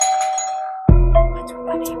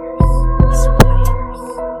my neighbors? What's with my neighbors?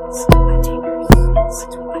 What's with my neighbors?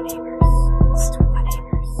 What's with my neighbors? What's with my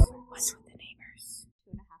neighbors? What's with the neighbors?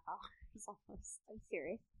 2.5 hours almost. I'm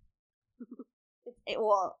serious.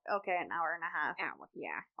 Well, okay, an hour and a half.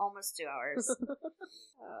 Yeah. Almost 2 hours.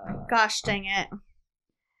 Gosh dang it.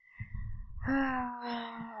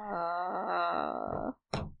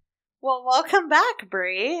 Well, welcome back,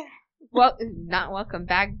 Bree. Well, not welcome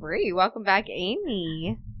back, Bree. Welcome back,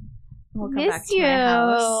 Amy. Welcome Miss back to you. my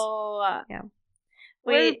house. Yeah.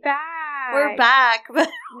 We're back. We're back.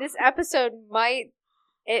 This episode might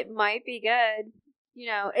be good. You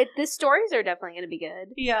know, the stories are definitely going to be good.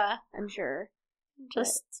 Yeah. I'm sure.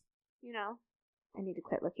 Just, I need to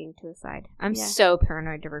quit looking to the side. I'm Yeah. so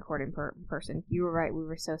paranoid to record in person. You were right. We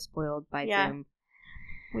were so spoiled by Zoom.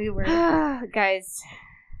 we were. Guys,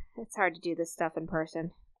 it's hard to do this stuff in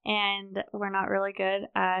person. And we're not really good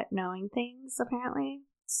at knowing things, apparently.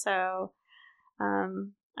 So,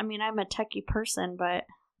 I'm a techie person, but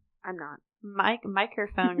I'm not.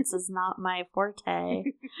 Microphones is not my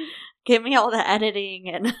forte. Give me all the editing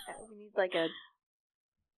and... We need like a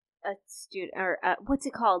student, or what's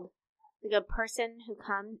it called? Like a person who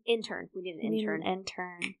comes, intern. We need an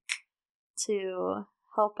intern. To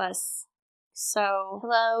help us. So,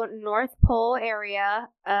 Hello, North Pole area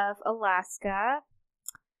of Alaska.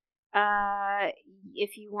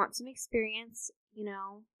 If you want some experience,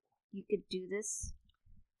 you could do this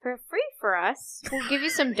for free for us. We'll give you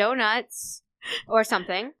some donuts or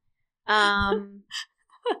something.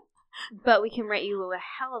 But we can write you a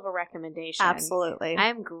hell of a recommendation. absolutely.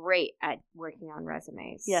 I'm great at working on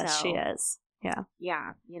resumes. Yes, so, she is. Yeah.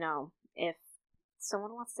 Yeah, if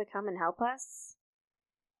someone wants to come and help us,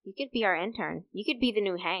 you could be our intern. You could be the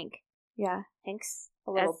new Hank. Yeah. Hank's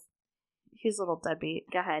He's a little deadbeat.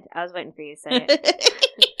 Go ahead. I was waiting for you to say it.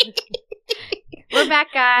 We're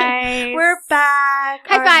back, guys. We're back.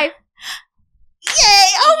 High five.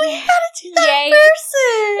 Yay! Oh, we gotta do that Yay.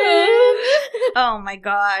 person. Oh my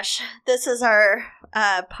gosh. This is our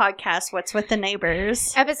podcast, What's with the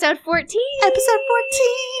Neighbors. Episode 14. Episode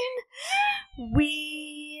 14.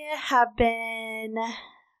 We have been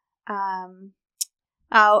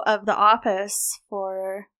out of the office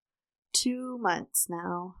for 2 months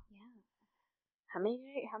now. Yeah. How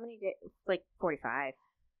many days? Like 45.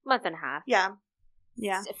 Month and a half. Yeah.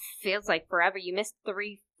 Yeah. It feels like forever. You missed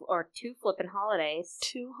 3 or 2 flipping holidays.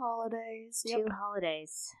 2 holidays. 2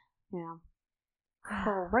 holidays. Yeah.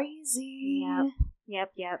 Crazy.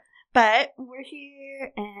 Yep. But we're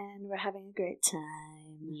here and we're having a great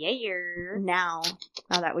time. Yeah. Now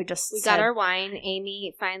that we got our wine.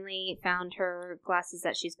 Amy finally found her glasses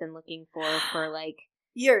that she's been looking for like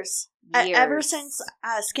years. Ever since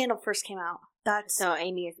Scandal first came out. So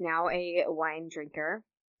Amy is now a wine drinker.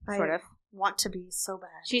 Sort of. Want to be so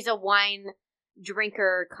bad. She's a wine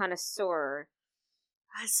drinker connoisseur.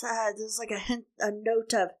 I said there's like a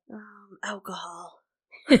note of alcohol.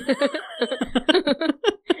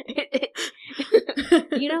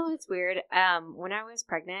 It's weird. When I was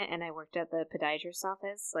pregnant and I worked at the podiatrist's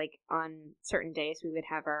office, like on certain days we would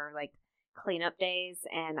have our like cleanup days,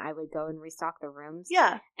 and I would go and restock the rooms.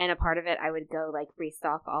 Yeah. And a part of it, I would go like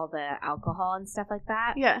restock all the alcohol and stuff like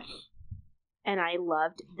that. Yeah. And I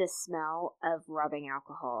loved the smell of rubbing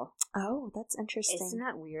alcohol. Oh, that's interesting. Isn't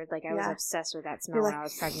that weird? Like, I was obsessed with that smell You're when like, I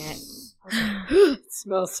was pregnant. I was like, it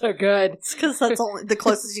smells so good. It's because that's only the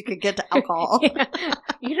closest you could get to alcohol. Yeah.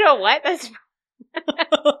 You know what? That's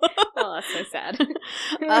that's so sad.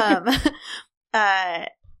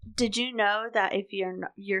 Did you know that if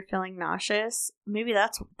you're feeling nauseous, maybe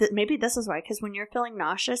this is why? Because when you're feeling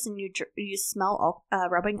nauseous and you smell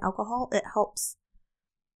rubbing alcohol, it helps.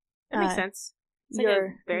 That makes sense. It's like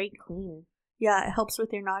very clean. Yeah, it helps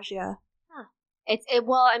with your nausea. Huh. It's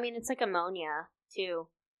like ammonia too.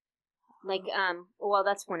 Like,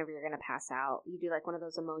 that's whenever you're gonna pass out. You do like one of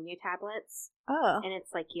those ammonia tablets. Oh. And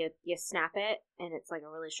it's like you snap it, and it's like a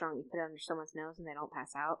really strong. You put it under someone's nose, and they don't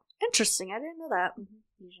pass out. Interesting. I didn't know that. Mm-hmm.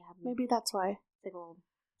 You usually have maybe that's why. It's like a little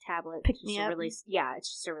tablet. Pick me up. It's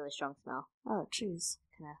just a really strong smell. Oh, jeez.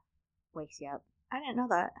 Kind of wakes you up. I didn't know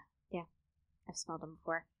that. Yeah, I've smelled them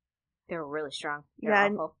before. They're really strong. They're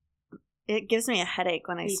awful. It gives me a headache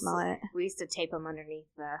when I smell it. We used to tape them underneath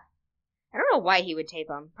the... I don't know why he would tape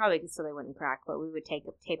them. Probably so they wouldn't crack, but we would tape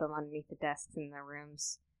them underneath the desks in the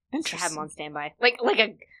rooms. Interesting. To have them on standby. Like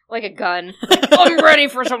a gun. Like, I'm ready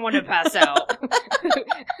for someone to pass out.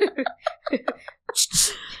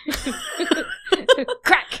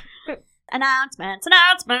 Crack! Announcements.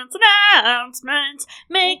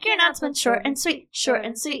 Make your announcements short and sweet.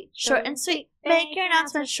 Make your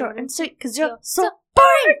announcements short and sweet, because you're so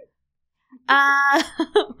boring.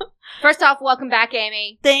 First off, welcome back,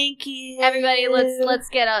 Amy. Thank you. Everybody, let's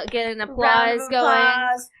get an applause going.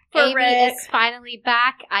 Applause for Amy Rick. is finally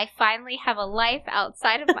back. I finally have a life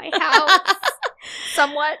outside of my house.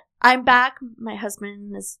 Somewhat. I'm back. My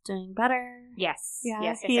husband is doing better. Yes. Yeah,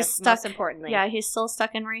 Yes. he's Most stuck. importantly. Yeah, he's still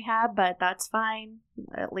stuck in rehab, but that's fine.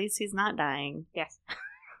 At least he's not dying. Yes.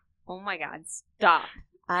 Oh my God. Stop.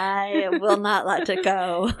 I will not let it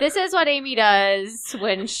go. This is what Amy does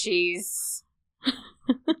when she's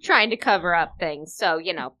trying to cover up things. So,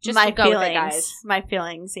 just my go feelings. with it, guys. My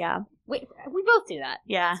feelings, yeah. We both do that.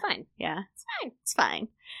 Yeah. It's fine. Yeah. It's fine. It's fine.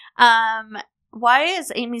 Why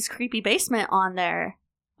is Amy's creepy basement on there?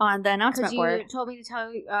 On the announcement Because board? you told me to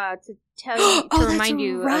tell you, Oh, to that's remind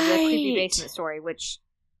you of the creepy right. basement story, which,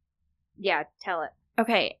 yeah, tell it.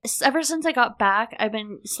 Okay, ever since I got back, I've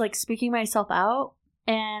been speaking myself out,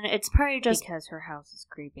 and it's probably just Because her house is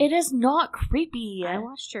creepy. it is not creepy. I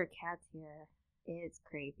watched your cats here. It's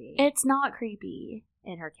creepy. It's not creepy.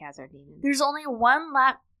 And her cats are demons. There's only one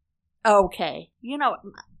Okay,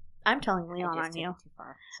 I'm telling I Leon just on took you. it too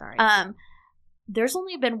far. Sorry. There's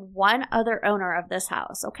only been one other owner of this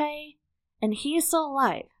house, okay, and he is still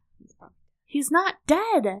alive. He's not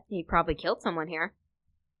dead. He probably killed someone here.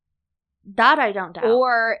 That I don't doubt.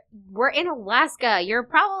 Or we're in Alaska. You're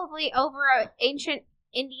probably over an ancient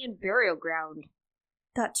Indian burial ground.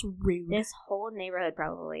 That's rude. This whole neighborhood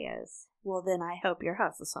probably is. Well, then I hope your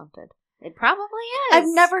house is haunted. It probably is. I've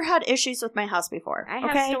never had issues with my house before. I have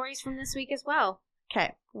okay? stories from this week as well.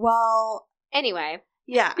 Okay. Well, Anyway.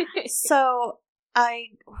 yeah. So I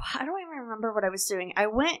don't even remember what I was doing. I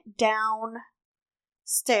went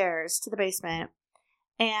downstairs to the basement,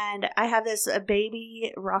 and I have this a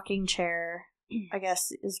baby rocking chair, I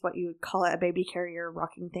guess is what you would call it, a baby carrier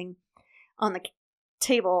rocking thing, on the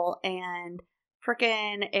table, and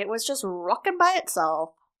frickin' it was just rocking by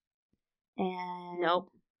itself. And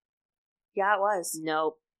Nope. Yeah, it was.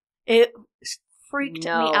 Nope. It freaked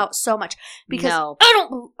No. me out so much because No.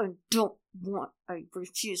 I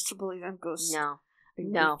refuse to believe in ghosts. No. I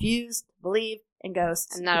No. refuse to believe in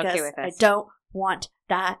ghosts. I'm not okay because with this. I don't want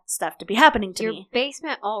that stuff to be happening to Your me.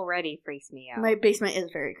 basement already freaks me out. My basement is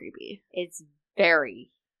very creepy. It's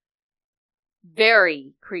very,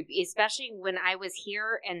 very creepy. Especially when I was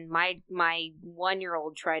here and my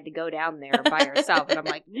 1-year-old tried to go down there by herself. And I'm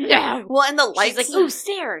like, no! Well, and the lights, She's like, ooh,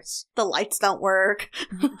 stairs! the lights don't work.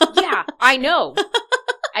 Yeah, I know.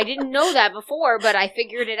 I didn't know that before, but I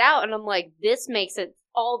figured it out. And I'm like, this makes it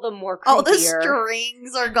all the more creepier. All the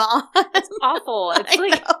strings are gone. It's awful. It's I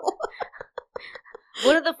like... know.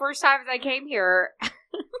 One of the first times I came here,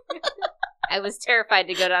 I was terrified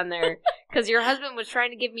to go down there because your husband was trying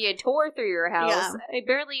to give me a tour through your house. Yeah. I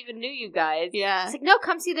barely even knew you guys. Yeah. He's like, no,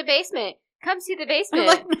 come see the basement. Come see the I'm basement.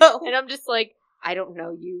 like, no. And I'm just like, I don't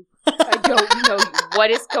know you. I don't know you. What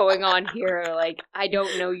is going on here. Like, I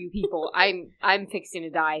don't know you people. I'm fixing to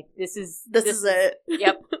die. This is it.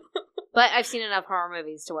 Yep. But I've seen enough horror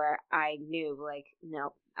movies to where I knew, like,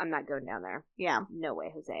 no, I'm not going down there. Yeah. No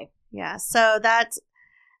way, Jose. Yeah. So that's,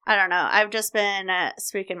 I don't know. I've just been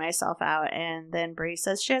speaking myself out, and then Bree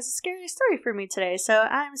says she has a scary story for me today. So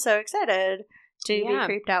I'm so excited to be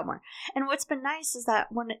creeped out more. And what's been nice is that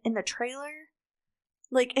when in the trailer,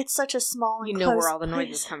 like, it's such a small, You know where all the place.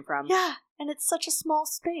 noises come from. Yeah, and it's such a small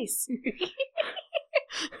space.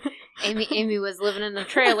 Amy was living in a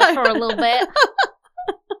trailer for a little bit.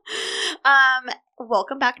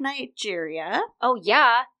 Welcome back, Nigeria. Oh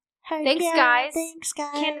yeah, Heck Thanks, yeah, guys. Thanks,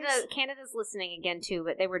 guys. Canada's listening again too,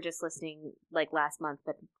 but they were just listening like last month.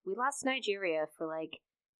 But we lost Nigeria for like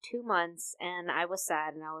 2 months, and I was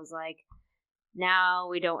sad, and I was like, now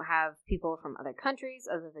we don't have people from other countries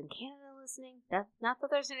other than Canada listening. Not that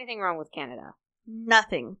there's anything wrong with Canada.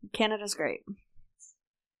 Nothing. Canada's great.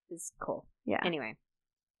 It's cool. Yeah. Anyway,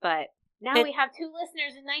 but now we have 2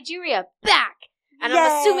 listeners in Nigeria back. And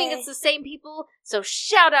I'm assuming it's the same people, so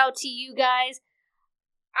shout out to you guys.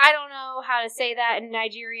 I don't know how to say that in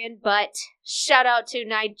Nigerian, but shout out to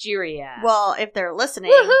Nigeria. Well, if they're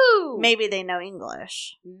listening, woohoo! maybe they know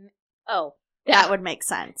English. Oh, That would make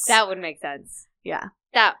sense. That would make sense. Yeah.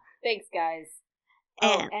 Thanks, guys.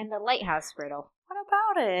 And the lighthouse riddle. What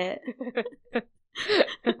about it?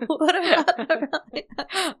 What about it?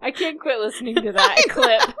 I can't quit listening to that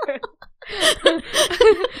clip.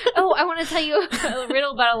 Oh, I want to tell you a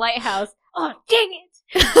riddle about a lighthouse. Oh, dang it!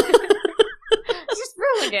 Just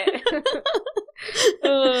ruined it.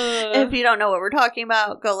 If you don't know what we're talking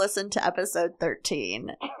about, go listen to episode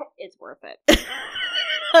 13. It's worth it.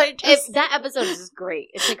 That episode is great.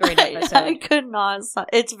 It's a great episode. I could not.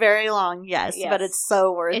 It's very long, yes, but it's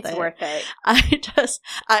so worth it. It's worth it.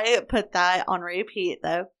 I put that on repeat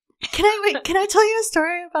though, Can I tell you a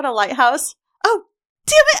story about a lighthouse? Oh,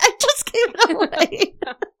 damn it! I just gave it away.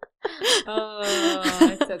 Oh,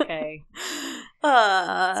 it's okay.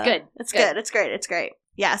 It's good. It's good. It's great. It's great.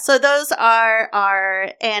 Yeah. So those are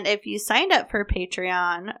our, and if you signed up for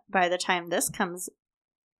Patreon by the time this comes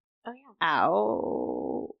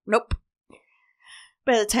out, nope.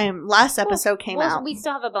 By the time last episode came out, we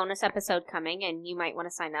still have a bonus episode coming, and you might want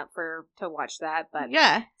to sign up to watch that. But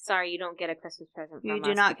yeah, sorry, you don't get a Christmas present. From you do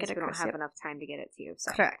us not get we don't have enough time to get it to you.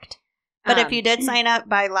 So. Correct. But if you did sign up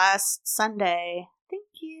by last Sunday, thank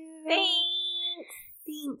you.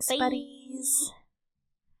 Thanks, buddies.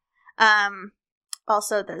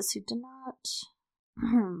 Also, those who did not,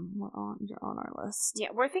 you're on our list. Yeah,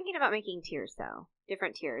 we're thinking about making tiers though,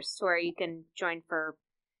 different tiers, where you can join for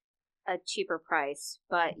a cheaper price,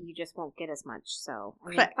 but you just won't get as much. So I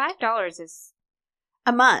mean, $5 is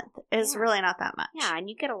a month is really not that much. Yeah, and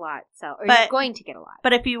you get a lot. So, you're going to get a lot.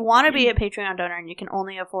 But if you want to be a Patreon donor and you can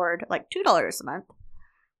only afford like $2 a month,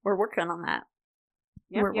 we're working on that.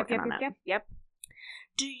 We're working on that. Yep.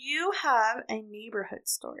 Do you have a neighborhood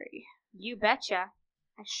story? You betcha.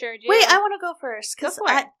 I sure do. Wait, I want to go first because Go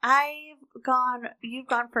for it. You've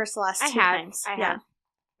gone first the last two times. I have.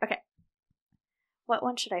 Okay. What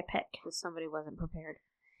one should I pick? Because somebody wasn't prepared.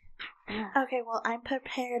 Okay, well, I'm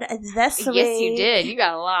prepared this week. Yes, you did. You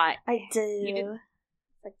got a lot. I do. You did.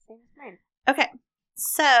 It's like the same as mine. Okay.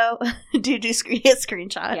 So, do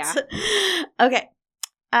screenshots? Yeah. Okay.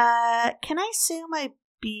 Can I sue my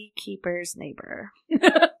beekeeper's neighbor?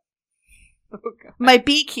 Oh, God. My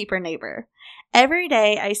beekeeper neighbor. Every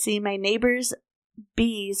day I see my neighbor's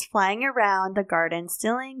bees flying around the garden,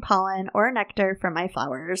 stealing pollen or nectar from my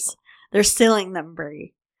flowers. They're stealing them,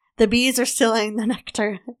 Brie. The bees are stealing the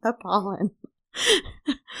nectar, the pollen.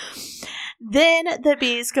 Then the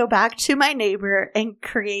bees go back to my neighbor and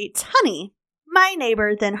creates honey. My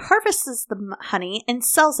neighbor then harvests the honey and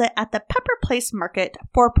sells it at the Pepper Place market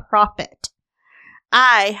for profit.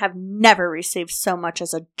 I have never received so much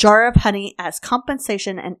as a jar of honey as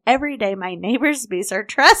compensation, and every day my neighbor's bees are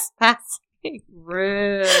trespassing.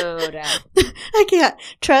 Rude. I can't.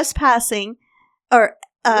 Trespassing, or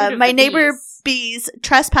my neighbor bees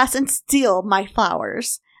trespass and steal my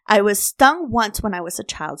flowers. I was stung once when I was a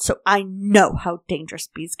child, so I know how dangerous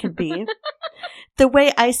bees can be. The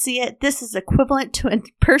way I see it, this is equivalent to a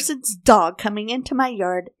person's dog coming into my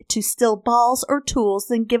yard to steal balls or tools,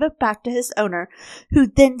 then give it back to his owner, who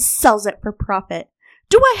then sells it for profit.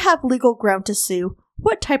 Do I have legal ground to sue?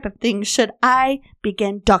 What type of things should I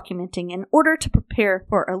begin documenting in order to prepare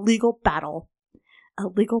for a legal battle? A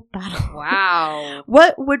legal battle. Wow.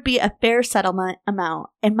 What would be a fair settlement amount?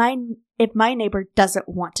 And if my neighbor doesn't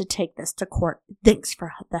want to take this to court, thanks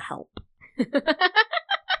for the help.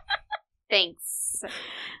 Thanks,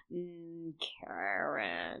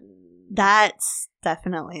 Karen. That's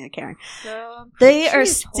definitely a Karen. So they are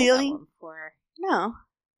stealing. No.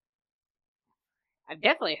 I've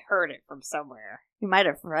definitely heard it from somewhere. You might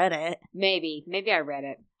have read it. Maybe I read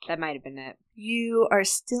it. That might have been it. You are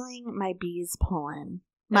stealing my bees' pollen.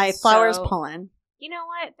 My flowers' pollen. You know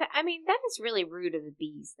what? I mean, that is really rude of the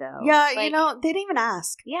bees, though. Yeah, like, they didn't even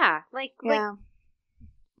ask. Yeah, like,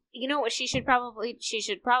 you know what? She should probably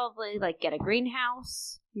like get a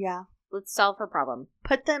greenhouse. Yeah. Let's solve her problem.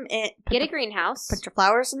 Put them in. Get a greenhouse. Put your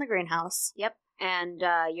flowers in the greenhouse. Yep, and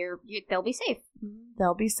they'll be safe.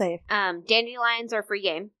 They'll be safe. Dandelions are free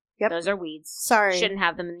game. Yep. Those are weeds. Sorry. Shouldn't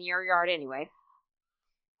have them in your yard anyway.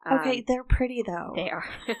 Okay, they're pretty though. They are.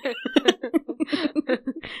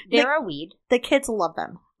 They're a weed. The kids love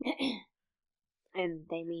them. And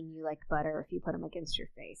they mean you like butter if you put them against your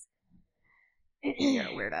face. You're a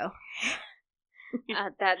weirdo.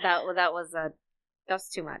 That was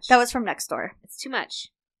too much. That was from next door. It's too much.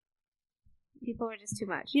 People are just too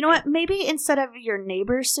much. You know what? Maybe instead of your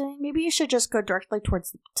neighbors suing, maybe you should just go directly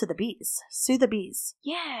to the bees. Sue the bees.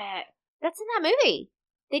 Yeah, that's in that movie.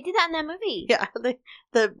 They did that in that movie. Yeah,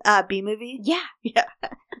 the bee movie. Yeah, yeah.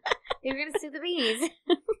 They were gonna sue the bees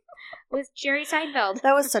with Jerry Seinfeld.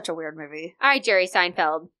 That was such a weird movie. All right, Jerry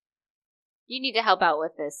Seinfeld, you need to help out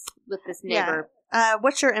with this neighbor. Yeah.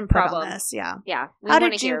 What's your input on this? Yeah. Yeah. How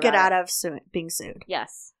did you get out of being sued?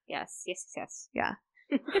 Yes. Yeah. Yeah.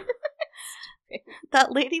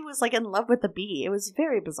 That lady was like in love with the bee. It was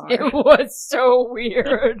very bizarre. It was so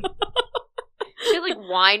weird. She had like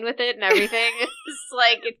wine with it and everything. It's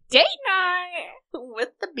like date night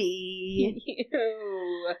with the bee.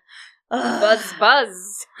 Ew.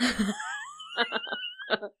 Buzz.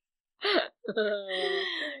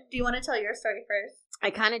 Do you want to tell your story first? I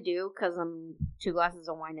kind of do, because I'm 2 glasses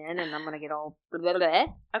of wine in, and I'm going to get all... Blah, blah, blah.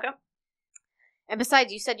 Okay. And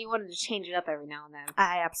besides, you said you wanted to change it up every now and then.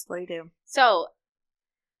 I absolutely do. So,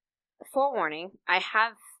 forewarning, I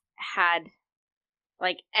have had,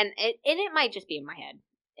 like, and it might just be in my head.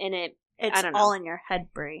 And it's I don't know. all in your head,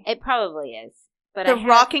 Brie. It probably is. But the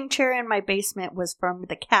rocking chair in my basement was from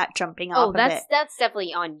the cat jumping off of it. That's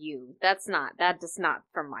definitely on you. That is not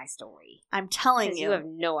from my story. I'm telling you. You have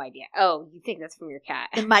no idea. Oh, you think that's from your cat.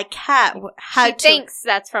 And my cat she thinks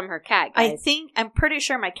that's from her cat, guys. I'm pretty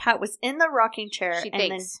sure my cat was in the rocking chair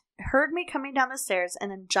then heard me coming down the stairs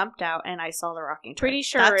and then jumped out and I saw the rocking chair. Pretty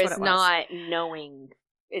sure is not knowing.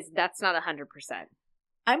 That's not 100%.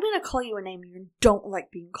 I'm going to call you a name you don't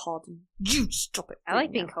like being called. And you stop it. I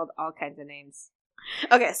like being called all kinds of names.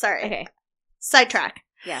 Okay, sorry. Okay. Sidetrack.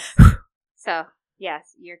 Yes. So,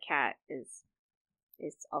 yes, your cat is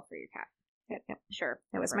all for your cat. Yep. Sure.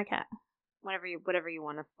 It was my cat. Whatever you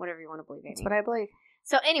want to believe, Amy. That's what I believe.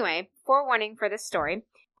 So anyway, forewarning for this story.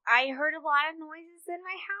 I heard a lot of noises in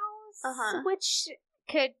my house, which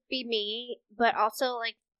could be me, but also,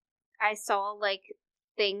 like, I saw, like,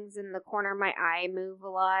 things in the corner of my eye move a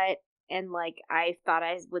lot. And, like, I thought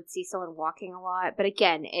I would see someone walking a lot. But,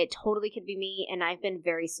 again, it totally could be me. And I've been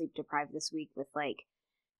very sleep deprived this week with, like,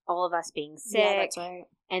 all of us being sick. Yeah, that's right.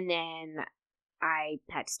 And then I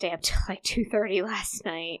had to stay up till, like, 2:30 last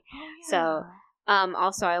night. Oh, yeah. So,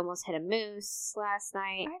 also, I almost hit a moose last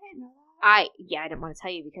night. I didn't know that. I didn't want to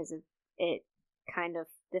tell you because it kind of,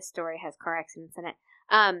 this story has car accidents in it.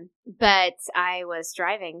 But I was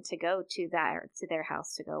driving to go to their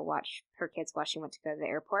house to go watch her kids while she went to go to the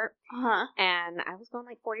airport. And I was going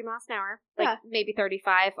like 40 miles an hour, like maybe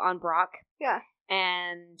 35 on Brock. Yeah.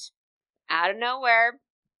 And out of nowhere,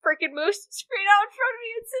 freaking moose straight out in front of me.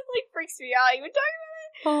 It like freaks me out even talking about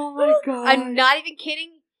it. Oh my god. I'm not even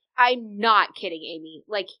kidding. I'm not kidding, Amy.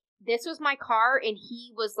 Like, this was my car, and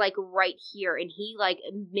he was, like, right here, and he, like,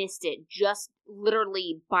 missed it just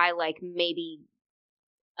literally by, like, maybe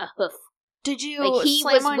a hoof. Did you like, he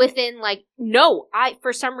was within, like, no,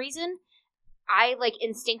 for some reason, I, like,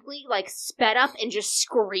 instinctively, like, sped up and just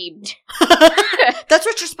screamed. That's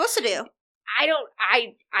what you're supposed to do.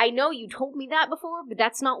 I know you told me that before, but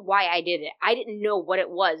that's not why I did it. I didn't know what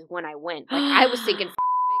it was when I went. Like, I was thinking,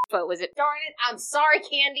 Bigfoot, was it? Darn it, I'm sorry,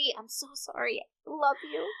 Candy. I'm so sorry. I love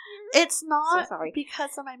you. It's not so sorry.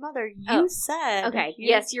 Because of my mother. You said. Okay,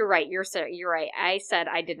 yes, you're right. You're right. I said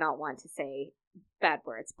I did not want to say bad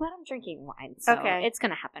words, but I'm drinking wine, so it's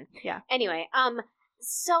gonna happen. Yeah. Anyway,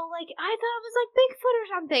 so, like, I thought it was, like, Bigfoot or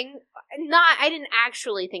something. I didn't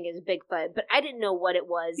actually think it was Bigfoot, but I didn't know what it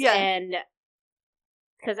was. Yeah. And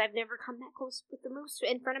because I've never come that close with the moose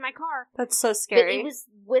in front of my car. That's so scary. But it was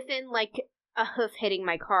within, like, a hoof hitting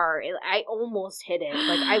my car. I almost hit it.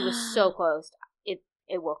 Like, I was so close.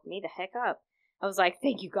 It woke me the heck up. I was like,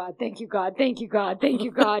 thank you, God, thank you, God, thank you, God, thank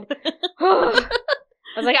you, God. I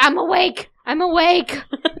was like, I'm awake.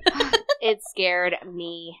 It scared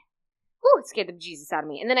me. Ooh, it scared the Jesus out of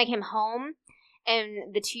me. And then I came home,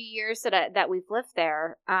 and the 2 years that we've lived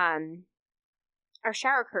there, our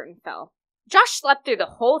shower curtain fell. Josh slept through the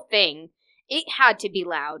whole thing. It had to be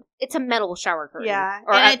loud. It's a metal shower curtain. Yeah.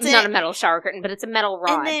 Or it's not a metal shower curtain, but it's a metal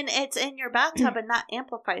rod. And then it's in your bathtub and that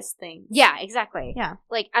amplifies things. Yeah, exactly. Yeah.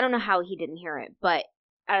 Like, I don't know how he didn't hear it, but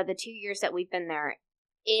out of the 2 years that we've been there,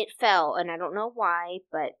 it fell, and I don't know why,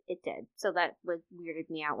 but it did. So that weirded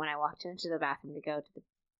me out when I walked into the bathroom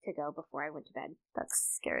to go before I went to bed.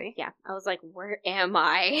 That's scary. Yeah. I was like, where am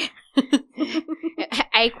I?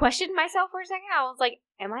 I questioned myself for a second. I was like,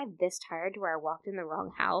 am I this tired to where I walked in the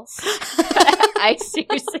wrong house? I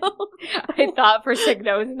seriously, I thought for a second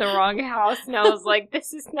I was in the wrong house, and I was like,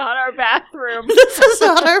 this is not our bathroom. This is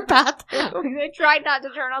not our bathroom. I tried not to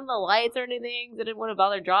turn on the lights or anything, because I didn't want to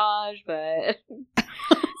bother Josh, but...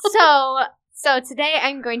 So today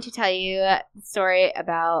I'm going to tell you the story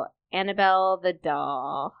about Annabelle the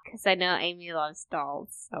doll, because I know Amy loves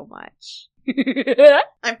dolls so much.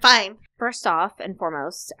 I'm fine. First off and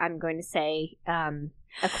foremost, I'm going to say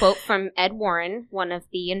a quote from Ed Warren, one of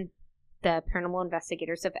the paranormal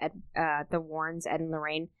investigators of the Warrens, Ed and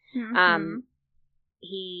Lorraine. Mm-hmm.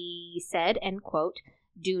 He said, end quote,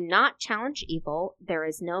 "Do not challenge evil. There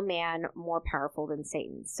is no man more powerful than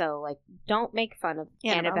Satan." So, like, don't make fun of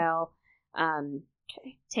Annabelle.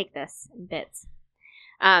 Okay. Take this in bits.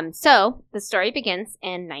 So, the story begins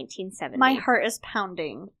in 1970. My heart is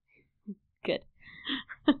pounding. Good.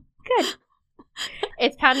 Good.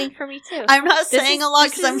 It's pounding for me, too. I'm not saying a lot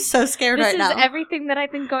because I'm so scared right now. This is everything that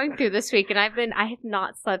I've been going through this week, and I have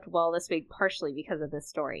not slept well this week, partially because of this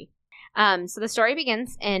story. So the story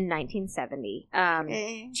begins in 1970.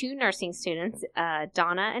 Okay. Two nursing students,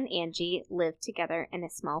 Donna and Angie, lived together in a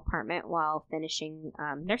small apartment while finishing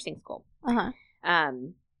nursing school. Uh-huh.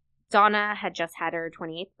 Donna had just had her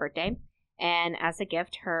 28th birthday, and as a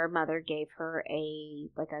gift, her mother gave her a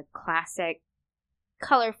classic,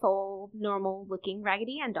 colorful, normal-looking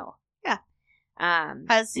Raggedy Ann doll. Yeah.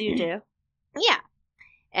 As you do. Yeah.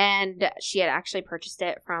 And she had actually purchased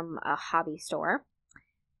it from a hobby store.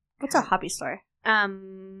 What's a hobby store?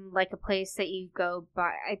 Like a place that you go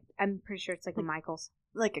buy. I'm pretty sure it's like a Michael's.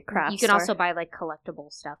 Like a craft store. You can also buy like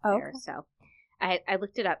collectible stuff there. Okay. So I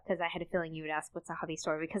looked it up because I had a feeling you would ask what's a hobby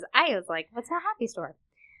store, because I was like, what's a hobby store?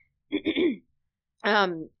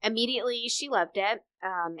 Immediately she loved it,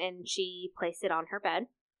 and she placed it on her bed.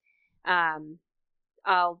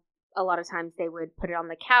 A lot of times they would put it on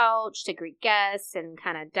the couch to greet guests and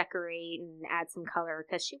kind of decorate and add some color,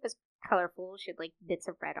 because she was colorful. She had like bits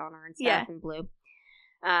of red on her and stuff, and blue.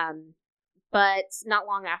 But not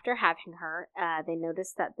long after having her, they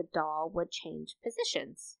noticed that the doll would change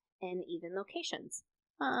positions and even locations.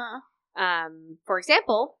 For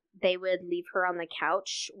example, they would leave her on the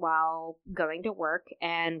couch while going to work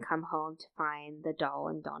and come home to find the doll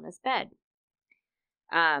in Donna's bed,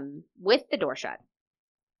 with the door shut.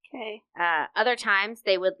 Okay. Other times,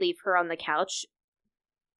 they would leave her on the couch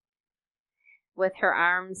with her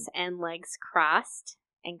arms and legs crossed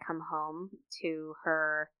and come home to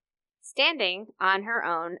her standing on her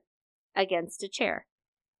own against a chair,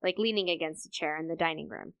 like leaning against a chair in the dining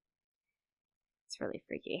room. It's really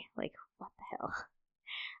freaky. Like, what the hell?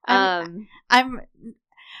 I'm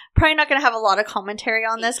probably not going to have a lot of commentary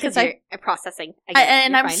on this because I'm processing.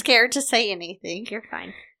 I'm scared to say anything. You're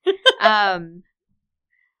fine.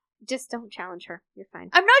 Just don't challenge her. You're fine.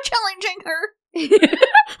 I'm not challenging her.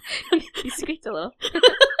 You squeaked a little.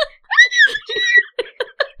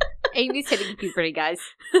 Amy's hitting puberty, guys.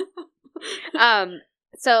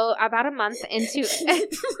 So about a month into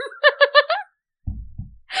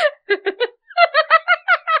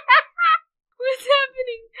What's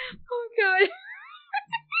happening? Oh god.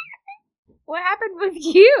 What happened with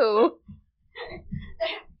you? It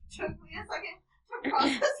took me a second to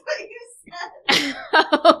process what you said.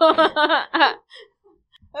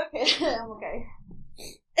 Okay, I'm okay.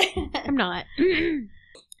 I'm not.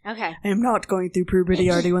 Okay. I'm not going through puberty.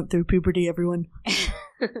 I already went through puberty, everyone.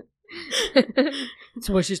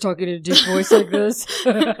 So why she's talking in a deep voice like this?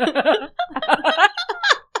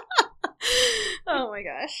 Oh my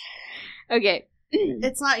gosh. Okay.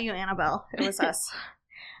 It's not you, Annabelle. It was us.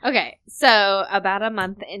 Okay, so about a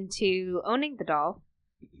month into owning the doll,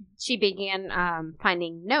 she began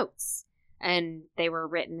finding notes, and they were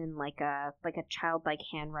written in like a childlike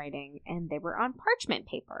handwriting, and they were on parchment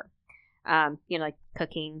paper. Like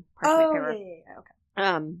cooking parchment paper. Yeah, okay.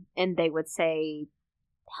 And they would say,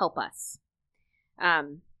 "Help us."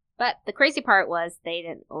 But the crazy part was they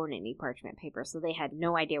didn't own any parchment paper, so they had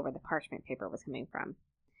no idea where the parchment paper was coming from.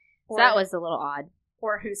 So that was a little odd.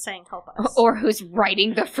 Or who's saying help us. Or who's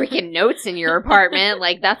writing the freaking notes in your apartment.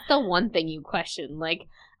 Like, that's the one thing you question. Like,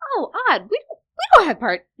 oh, odd. We don't have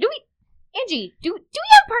Angie, do we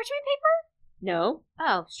have parchment paper? No.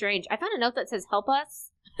 Oh, strange. I found a note that says help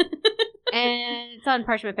us. And it's on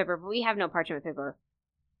parchment paper, but we have no parchment paper.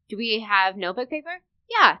 Do we have notebook paper?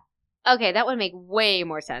 Yeah. Okay, that would make way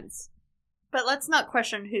more sense. But let's not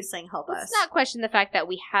question who's saying help us. Let's not question the fact that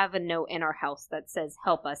we have a note in our house that says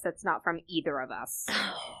help us. That's not from either of us.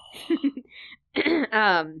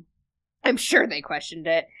 I'm sure they questioned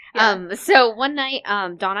it. Yeah. So one night,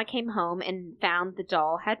 Donna came home and found the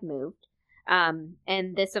doll had moved. And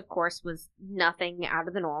this, of course, was nothing out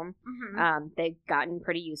of the norm. Mm-hmm. They'd gotten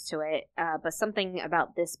pretty used to it. But something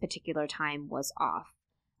about this particular time was off.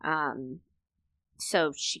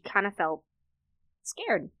 So she kind of felt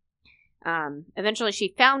scared. Eventually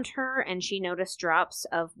she found her, and she noticed drops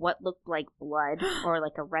of what looked like blood or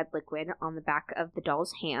like a red liquid on the back of the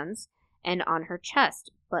doll's hands and on her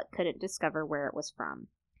chest, but couldn't discover where it was from.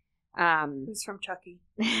 Who's from Chucky?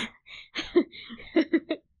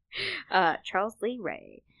 Charles Lee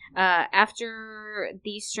Ray. After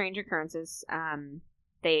these strange occurrences,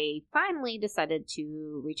 they finally decided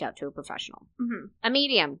to reach out to a professional. Mm-hmm. A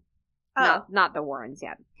medium. Oh. Not the Warrens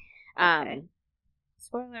yet. Okay.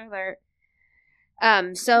 Spoiler alert.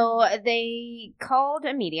 So they called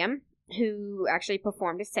a medium who actually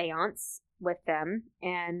performed a seance with them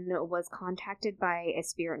and was contacted by a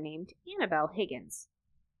spirit named Annabelle Higgins.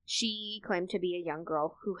 She claimed to be a young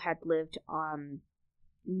girl who had lived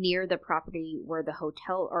near the property where the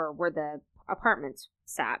hotel or where the apartments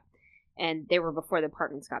sat, and they were before the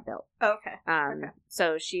apartments got built. Okay.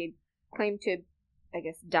 So she claimed to, I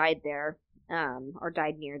guess, died there, or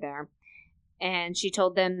died near there. And she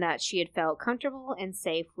told them that she had felt comfortable and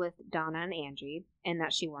safe with Donna and Angie, and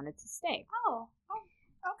that she wanted to stay. Oh,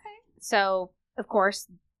 okay. So of course,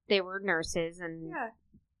 they were nurses and Yeah.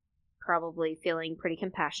 probably feeling pretty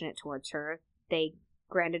compassionate towards her. They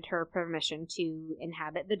granted her permission to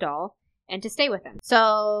inhabit the doll and to stay with him.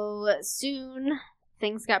 So soon,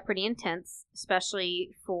 things got pretty intense,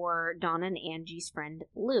 especially for Donna and Angie's friend,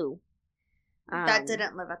 Lou. That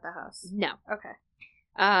didn't live at the house. No. Okay.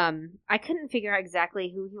 I couldn't figure out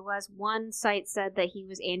exactly who he was. One site said that he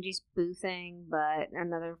was Angie's boo thing, but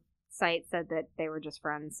another site said that they were just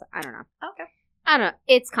friends. I don't know. Okay. I don't know.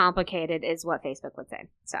 It's complicated is what Facebook would say.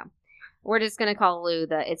 So we're just going to call Lou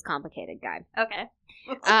the it's complicated guy. Okay.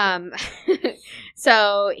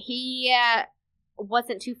 So he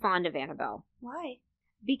wasn't too fond of Annabelle. Why?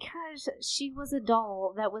 Because she was a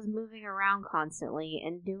doll that was moving around constantly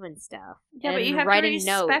and doing stuff. Yeah, but you have to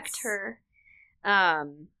respect her.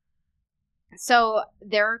 So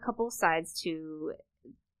there are a couple of sides to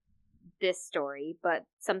this story, but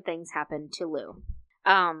some things happened to Lou.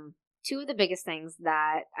 Two of the biggest things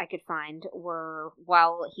that I could find were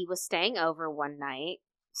while he was staying over one night,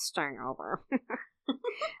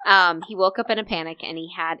 he woke up in a panic and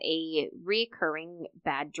he had a reoccurring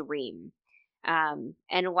bad dream. And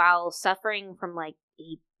while suffering from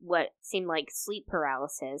what seemed like sleep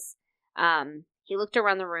paralysis, he looked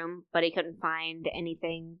around the room, but he couldn't find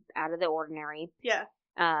anything out of the ordinary. Yeah.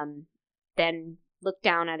 Then looked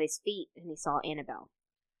down at his feet and he saw Annabelle.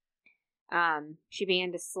 She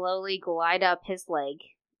began to slowly glide up his leg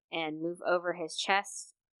and move over his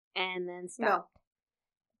chest and then stopped. No.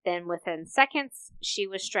 Then within seconds, she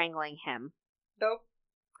was strangling him. Nope.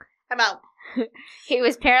 I'm out. He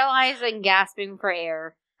was paralyzed and gasping for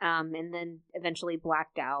air, and then eventually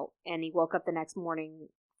blacked out, and he woke up the next morning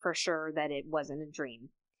for sure that it wasn't a dream.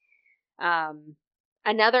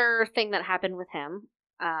 Another thing that happened with him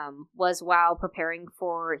was while preparing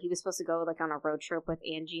he was supposed to go on a road trip with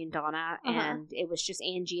Angie and Donna, and it was just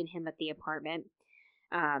Angie and him at the apartment.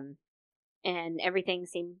 And everything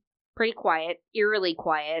seemed pretty quiet, eerily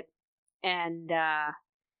quiet, and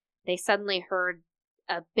they suddenly heard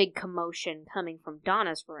a big commotion coming from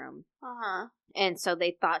Donna's room. And so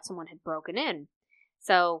they thought someone had broken in.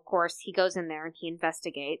 So, of course, he goes in there and he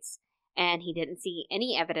investigates, and he didn't see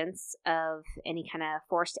any evidence of any kind of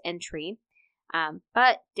forced entry,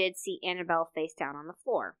 but did see Annabelle face down on the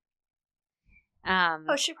floor.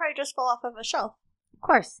 She probably just fell off of a shelf. Of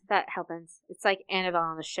course, that happens. It's like Annabelle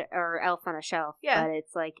on or Elf on a Shelf. Yeah. But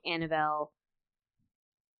it's like Annabelle.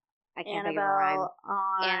 I can't think of a rhyme.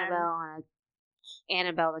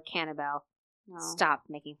 Annabelle the Cannibal. No. Stop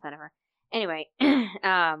making fun of her. Anyway,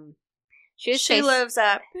 she lives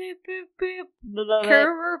at boop boop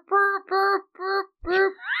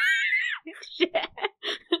boop.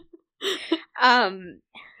 I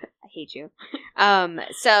hate you.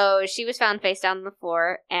 So she was found face down on the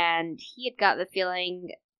floor, and he had got the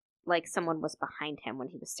feeling like someone was behind him when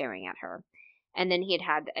he was staring at her. And then he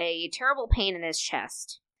had a terrible pain in his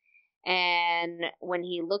chest. And when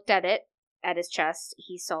he looked at his chest,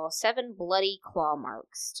 he saw 7 bloody claw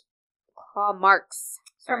marks. From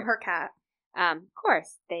her cat. Of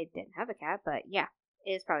course, they didn't have a cat, but yeah,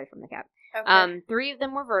 it is probably from the cat. Okay. 3 of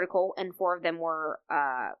them were vertical, and 4 of them were,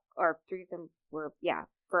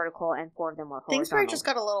 vertical, and 4 of them were horizontal. Things probably just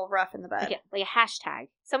got a little rough in the bed. Like a hashtag.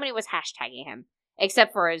 Somebody was hashtagging him,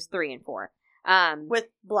 except for his 3 and 4. With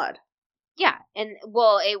blood. Yeah, and,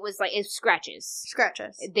 well, it was scratches.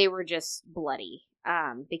 Scratches. They were just bloody,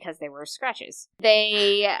 because they were scratches.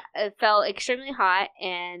 They felt extremely hot,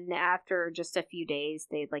 and after just a few days,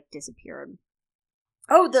 they, disappeared.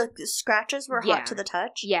 Oh, the scratches were hot to the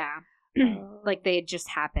touch? Yeah. Like they had just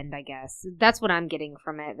happened, I guess. That's what I'm getting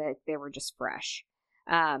from it, that they were just fresh.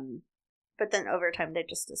 But then over time, they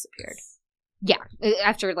just disappeared. Yeah,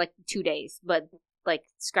 after 2 days, but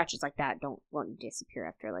scratches like that won't disappear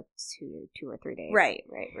after 2 or 3 days. Right.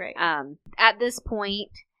 At this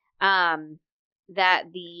point,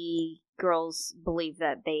 that the girls believed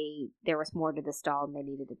that there was more to this doll and they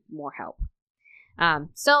needed more help.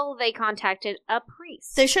 So they contacted a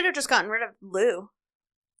priest. They should have just gotten rid of Lou.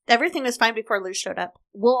 Everything was fine before Lou showed up.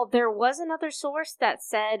 Well, there was another source that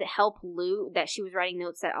said help Lou, that she was writing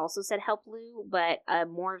notes that also said help Lou, but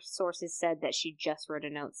more sources said that she just wrote a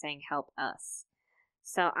note saying help us.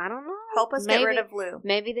 So, I don't know. Help us get rid of Lou.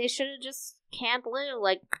 Maybe they should have just canned Lou,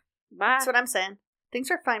 bye. That's what I'm saying. Things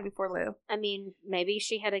were fine before Lou. I mean, maybe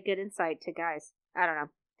she had a good insight to guys. I don't know.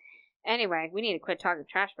 Anyway, we need to quit talking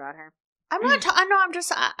trash about her. I'm not.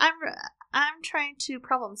 I'm trying to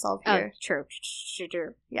problem solve here. Oh, true.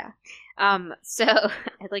 Yeah. So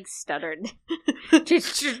I stuttered.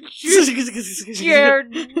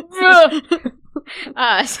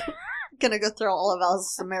 gonna go throw all of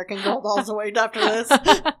Alice's American Girl dolls away after this.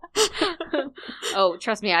 Oh,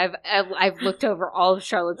 trust me, I've looked over all of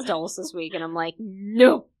Charlotte's dolls this week, and I'm like,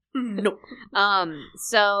 no. Nope.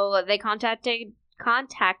 So they contacted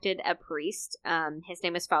a priest. His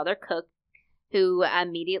name is Father Cook, who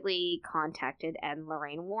immediately contacted Ed and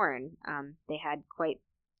Lorraine Warren. They had quite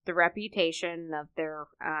the reputation of their,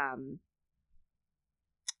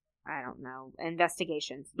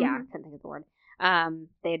 investigations. Yeah, I couldn't think of the word.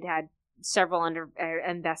 They'd had several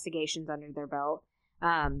investigations under their belt.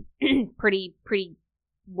 Pretty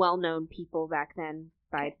well-known people back then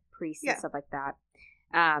by priests and stuff like that.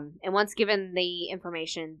 And once given the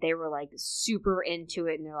information, they were like super into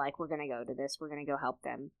it, and they're like, we're going to go to this. We're going to go help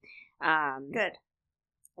them. Good.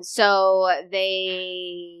 So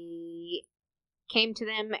they came to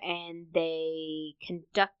them, and they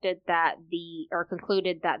concluded that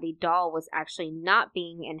the doll was actually not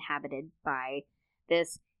being inhabited by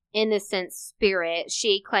this innocent spirit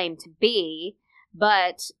she claimed to be,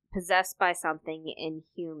 but possessed by something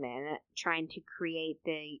inhuman, trying to create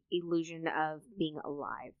the illusion of being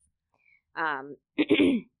alive.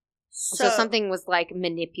 So something was like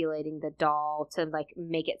manipulating the doll to like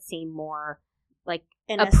make it seem more like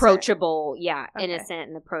innocent. Approachable. Yeah, okay. Innocent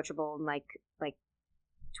and approachable, and like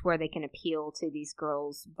to where they can appeal to these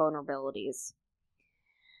girls' vulnerabilities.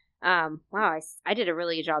 Wow, I did a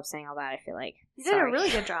really good job saying all that, I feel like. You did a really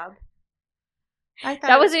good job. I thought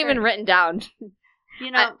that wasn't even written down.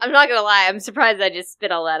 You know, I'm not gonna lie, I'm surprised I just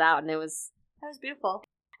spit all that out, and that was beautiful.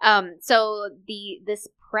 So this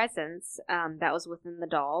presence that was within the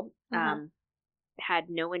doll had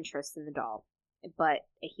no interest in the doll, but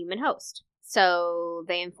a human host. So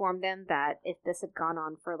they informed them that if this had gone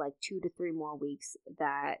on for like 2 to 3 more weeks,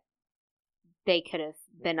 that they could have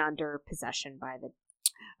been under possession by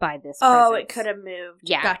this Oh, presence. it could have moved.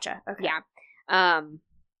 Yeah. Gotcha. Okay. Yeah.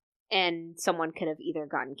 And someone could have either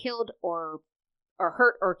gotten killed or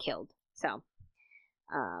hurt or killed. So,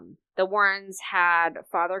 the Warrens had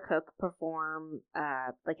Father Cook perform,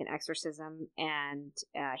 like an exorcism, and,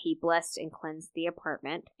 he blessed and cleansed the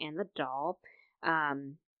apartment and the doll.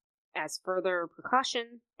 As further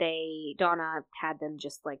precaution, Donna had them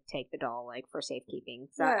just, like, take the doll, like, for safekeeping.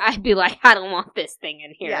 So I'd be like, I don't want this thing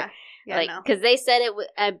in here. Yeah, like, because they said it was,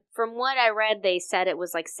 from what I read, they said it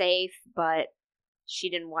was, like, safe, but she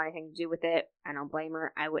didn't want anything to do with it. I don't blame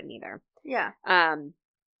her. I wouldn't either. Yeah.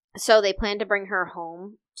 So they planned to bring her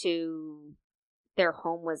home to, their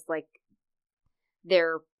home was, like,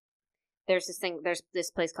 there's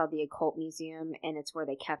this place called the Occult Museum, and it's where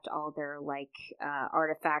they kept all their, like,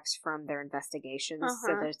 artifacts from their investigations.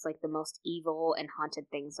 So there's, like, the most evil and haunted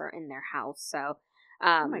things are in their house. So,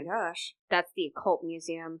 oh my gosh. That's the Occult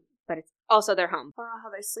Museum, but it's also their home. I don't know how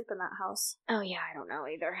they sleep in that house. Oh yeah, I don't know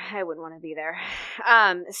either. I wouldn't want to be there.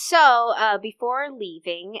 So, before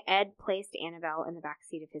leaving, Ed placed Annabelle in the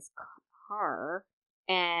backseat of his car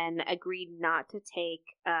and agreed not to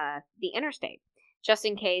take, the interstate, just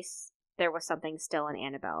in case there was something still in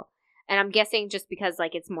Annabelle. And I'm guessing just because,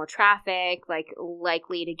 like, it's more traffic, like,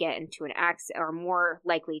 likely to get into an accident, or more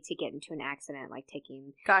likely to get into an accident, like,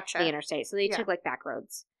 taking the interstate. So they took, like, back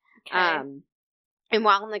roads. Okay. And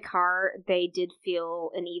while in the car, they did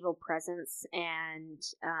feel an evil presence, and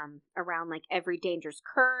around, like, every dangerous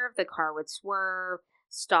curve, the car would swerve,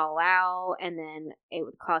 stall out, and then it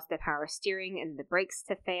would cause the power steering and the brakes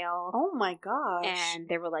to fail. Oh my gosh. And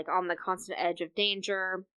they were, like, on the constant edge of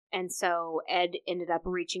danger. And so Ed ended up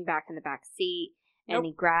reaching back in the back seat, and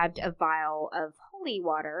he grabbed a vial of holy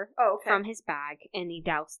water from his bag, and he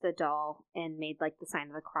doused the doll and made, like, the sign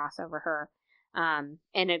of the cross over her.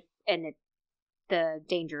 The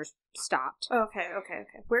dangers stopped. Okay.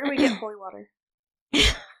 Where do we get holy water?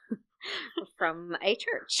 From a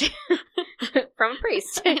church. From a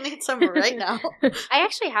priest. I need some right now. I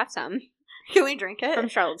actually have some. Can we drink it? From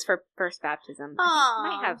Charlotte's for first baptism. Aww.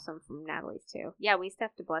 I might have some from Natalie's too. Yeah, we used to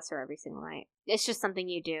have to bless her every single night. It's just something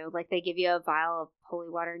you do. Like, they give you a vial of holy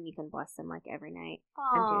water and you can bless them, like, every night.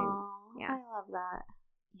 I love that.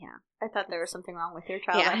 Yeah. I thought there was something wrong with your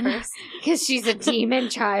child at first. Because she's a demon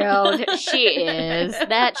child. She is.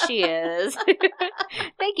 That she is.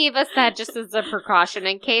 They gave us that just as a precaution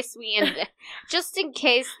in case just in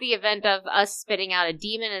case the event of us spitting out a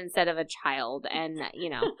demon instead of a child. And, you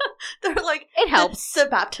know. They're like, it helps. The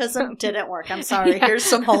baptism didn't work. I'm sorry. Yeah. Here's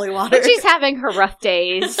some holy water. When she's having her rough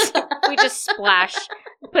days, we just splash,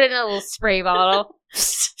 put it in a little spray bottle.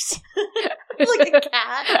 Like a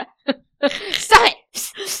cat. Stop it!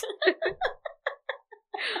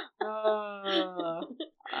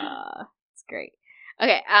 It's great.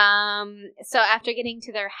 Okay, so after getting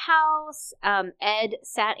to their house, Ed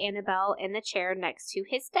sat Annabelle in the chair next to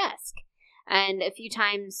his desk. And a few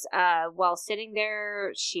times while sitting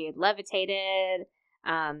there, she had levitated.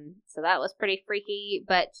 So that was pretty freaky,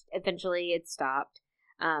 but eventually it stopped.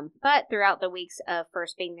 But throughout the weeks of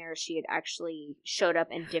first being there, she had actually showed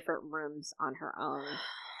up in different rooms on her own.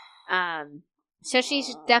 So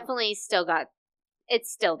she's definitely still got,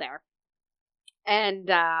 it's still there. And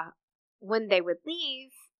when they would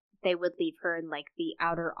leave her in like the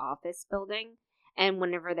outer office building. And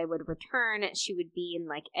whenever they would return, she would be in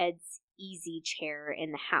like Ed's easy chair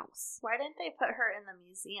in the house. Why didn't they put her in the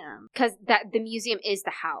museum? Because the museum is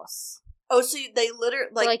the house. Oh, so they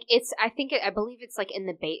literally like it's. I believe it's like in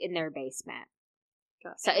their basement.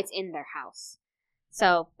 Gotcha. So it's in their house.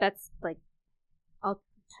 So that's like, I'll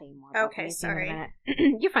tell you more. About okay, the sorry. in a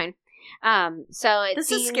minute. You're fine. So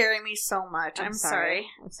this is scaring me so much. I'm sorry.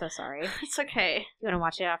 I'm so sorry. It's okay. You want to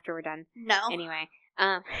watch it after we're done? No. Anyway.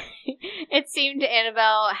 It seemed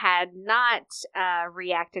Annabelle had not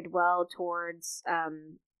reacted well towards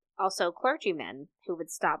also clergymen who would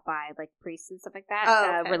stop by, like priests and stuff like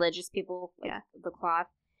that, okay. Religious people, like the cloth.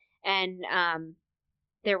 And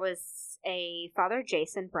there was a Father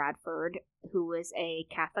Jason Bradford who was a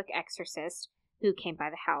Catholic exorcist who came by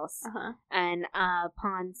the house. Uh-huh. And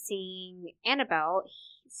upon seeing Annabelle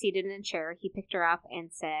seated in a chair, he picked her up and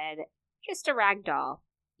said, "Just a rag doll.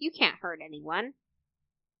 You can't hurt anyone."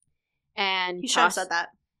 And he should have said that.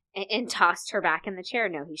 And tossed her back in the chair.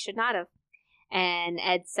 No, he should not have. And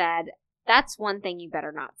Ed said, "That's one thing you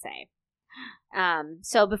better not say."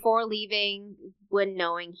 So before leaving, when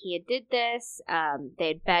knowing he had did this, they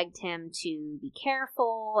had begged him to be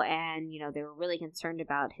careful, and they were really concerned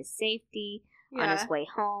about his safety on his way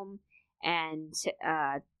home. And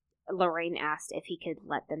Lorraine asked if he could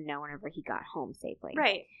let them know whenever he got home safely.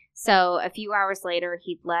 Right. So a few hours later,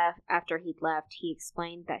 after he'd left, he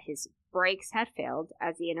explained that his brakes had failed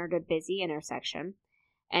as he entered a busy intersection.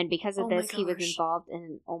 And because of this, he was involved in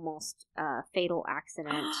an almost fatal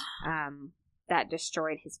accident that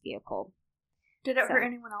destroyed his vehicle. Did it hurt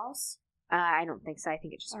anyone else? I don't think so. I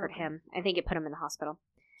think it just hurt him. I think it put him in the hospital.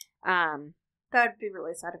 That would be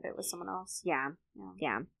really sad if it was someone else. Yeah.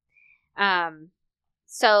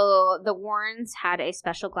 So the Warrens had a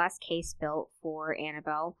special glass case built for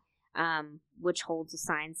Annabelle, which holds a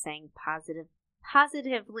sign saying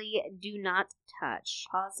positively do not touch.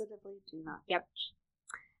 Positively do not touch.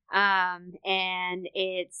 And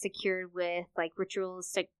it's secured with like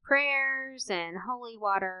ritualistic prayers and holy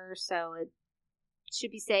water, so it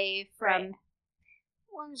should be safe from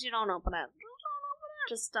as long as you don't open it.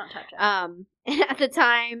 Just don't touch it. At the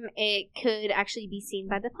time, it could actually be seen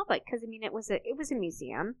by the public because it was a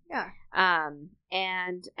museum. Yeah.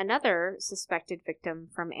 And another suspected victim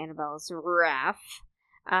from Annabelle's wrath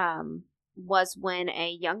was when a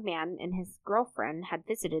young man and his girlfriend had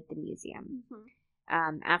visited the museum. Mm-hmm.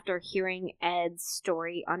 After hearing Ed's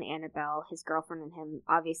story on Annabelle, his girlfriend and him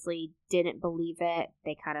obviously didn't believe it.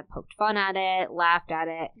 They kind of poked fun at it, laughed at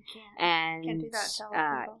it, can't do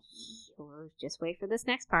that. Just wait for this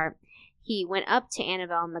next part. He went up to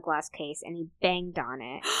Annabelle in the glass case and he banged on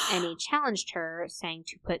it, and he challenged her, saying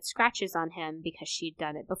to put scratches on him because she'd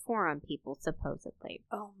done it before on people, supposedly.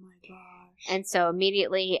 Oh my gosh. And so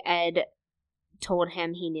immediately Ed told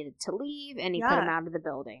him he needed to leave, and he put him out of the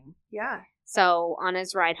building. Yeah. So on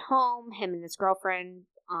his ride home, him and his girlfriend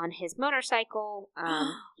on his motorcycle,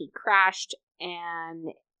 he crashed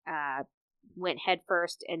and went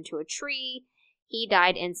headfirst into a tree. He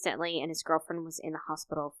died instantly, and his girlfriend was in the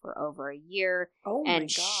hospital for over a year. Oh my and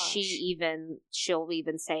gosh. She'll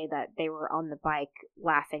even say that they were on the bike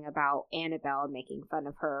laughing about Annabelle and making fun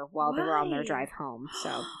of her while they were on their drive home.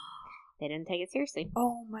 So they didn't take it seriously.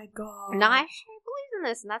 Oh my god. No, I actually believe in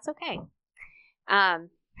this, and that's okay.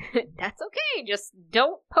 That's okay. Just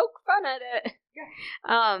don't poke fun at it.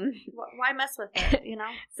 Yeah. Why mess with it?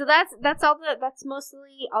 So that's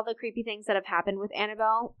mostly all the creepy things that have happened with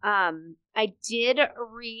Annabelle. I did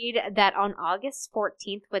read that on August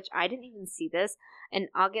 14th, which I didn't even see this, and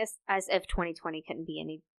August, as if 2020 couldn't be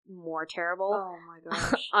any more terrible. Oh my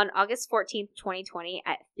gosh. On August 14th, 2020,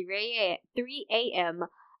 at 3 a.m.,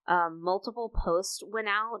 multiple posts went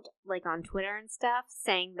out, like on Twitter and stuff,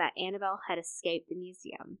 saying that Annabelle had escaped the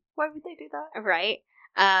museum. Why would they do that? Right?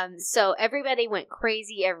 So everybody went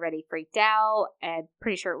crazy, everybody freaked out. I'm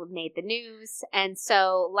pretty sure it made the news. And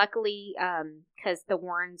so luckily, because the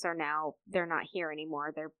Warrens they're not here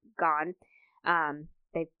anymore. They're gone.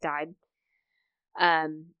 They've died.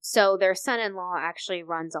 So their son-in-law actually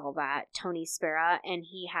runs all that, Tony Spera, and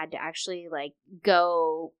he had to actually, like,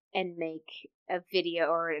 go and make a video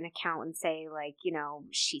or an account and say, like, you know,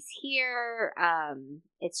 she's here,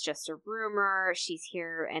 it's just a rumor, she's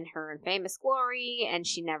here in her infamous glory, and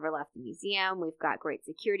she never left the museum, we've got great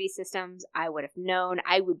security systems, I would have known,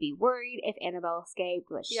 I would be worried if Annabelle escaped,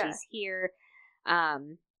 but she's here.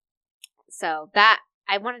 So that,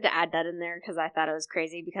 I wanted to add that in there because I thought it was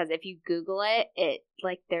crazy, because if you Google it,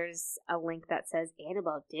 like, there's a link that says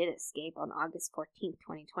Annabelle did escape on August 14th,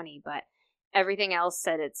 2020, but everything else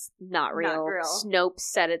said it's not real. Snopes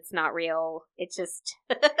said it's not real. It's just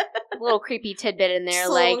a little creepy tidbit in there.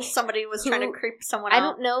 So like, somebody was trying to creep someone out. I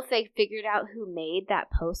don't know if they figured out who made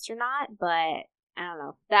that post or not, but I don't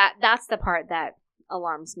know. That's the part that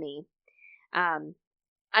alarms me.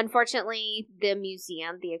 Unfortunately, the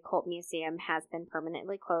museum, the Occult Museum, has been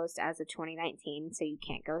permanently closed as of 2019, so you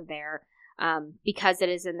can't go there because it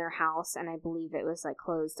is in their house, and I believe it was, like,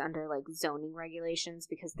 closed under, like, zoning regulations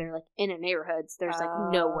because they're, like, in a neighborhood, so there's, like,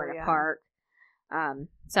 nowhere to park.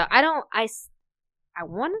 So I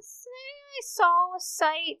want to say I saw a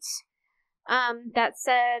site that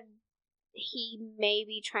said he may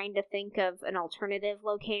be trying to think of an alternative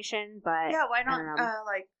location, but yeah, why not,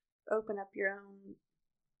 like, open up your own...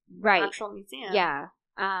 Right. Actual museum. Yeah.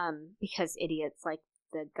 Because idiots like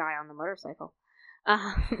the guy on the motorcycle.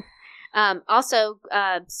 Also,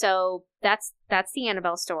 so that's the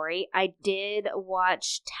Annabelle story. I did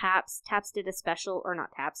watch Taps. Taps did a special, or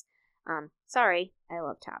not Taps. Sorry, I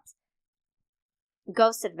love Taps.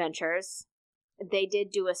 Ghost Adventures. They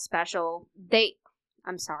did do a special.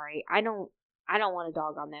 I'm sorry. I don't want to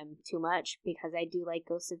dog on them too much because I do like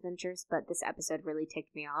Ghost Adventures, but this episode really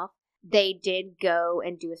ticked me off. They did go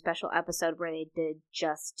and do a special episode where they did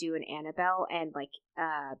just do an Annabelle, and, like,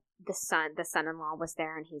 the son-in-law was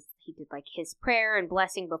there, and he did, like, his prayer and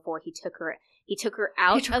blessing before he took her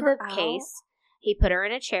out of the case. He put her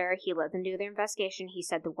in a chair. He let them do their investigation. He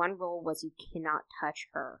said the one rule was you cannot touch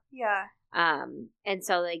her. Yeah. And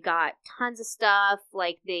so they got tons of stuff,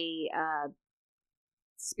 like the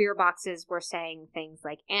spirit boxes were saying things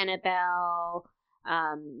like Annabelle,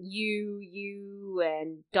 you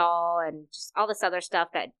and doll and just all this other stuff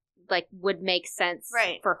that, like, would make sense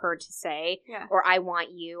for her to say. Yeah. Or I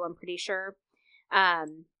want you, I'm pretty sure.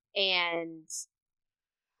 And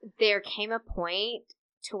there came a point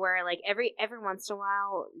to where, like, every once in a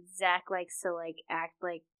while Zach likes to, like, act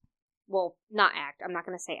like, well, not act, I'm not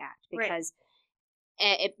going to say act because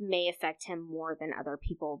it may affect him more than other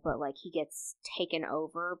people, but, like, he gets taken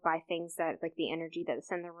over by things that, like, the energy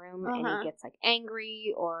that's in the room, and he gets, like,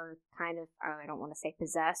 angry or kind of, I don't want to say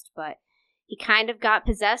possessed, but he kind of got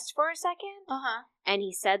possessed for a second, and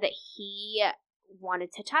he said that he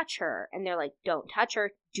wanted to touch her, and they're like, don't touch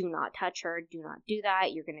her, do not touch her, do not do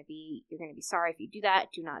that, you're gonna be sorry if you do that,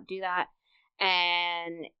 do not do that,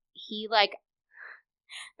 and he, like,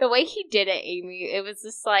 the way he did it, Amy, it was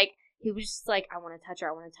just like, he was just like, I want to touch her,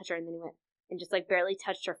 and then he went and just, like, barely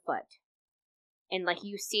touched her foot. And, like,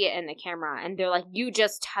 you see it in the camera, and they're like, you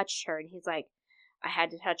just touched her. And he's like, I had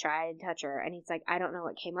to touch her. And he's like, I don't know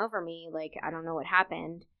what came over me. Like, I don't know what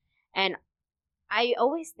happened. And I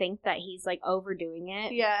always think that he's, like, overdoing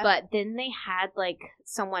it. Yeah. But then they had, like,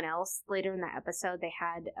 someone else later in the episode, they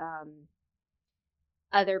had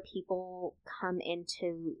other people come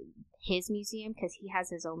into his museum because he has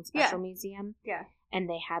his own special museum. Yeah. And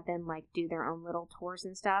they had them, like, do their own little tours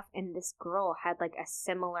and stuff. And this girl had, like, a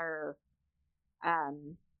similar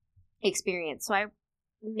experience. So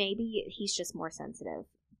maybe he's just more sensitive.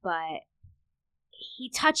 But he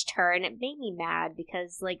touched her, and it made me mad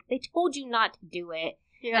because, like, they told you not to do it.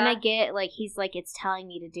 Yeah. And I get, like, he's like, it's telling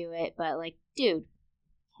me to do it. But, like, dude,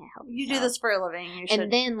 can't help you do this for a living.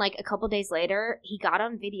 And then, like, a couple days later, he got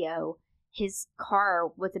on video. His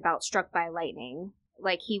car was about struck by lightning.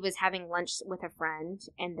 Like, he was having lunch with a friend,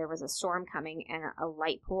 and there was a storm coming, and a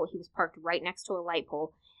light pole. He was parked right next to a light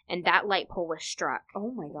pole, and that light pole was struck. Oh,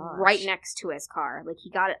 my gosh. Right next to his car. Like, he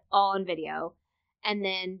got it all on video. And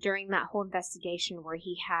then during that whole investigation where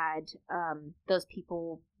he had those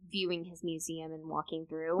people viewing his museum and walking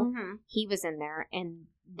through, he was in there, and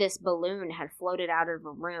this balloon had floated out of a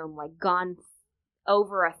room, like, gone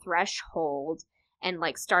over a threshold, and,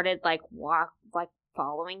 like, started, like,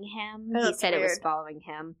 following him. Oh, he said weird. It was following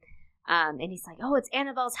him. And he's like, oh, it's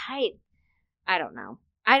Annabelle's height. I don't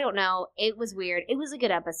know. It was weird. It was a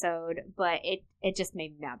good episode, but it just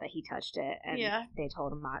made me mad that he touched it, and they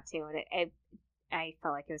told him not to, and I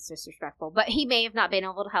felt like it was disrespectful. But he may have not been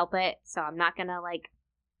able to help it, so I'm not gonna, like,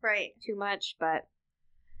 too much, but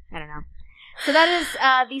I don't know. So that is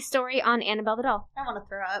the story on Annabelle the doll. I want to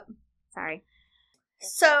throw up. Sorry.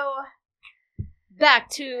 So, back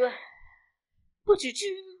to...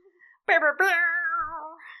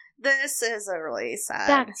 This is a really sad...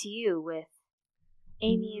 Back to you with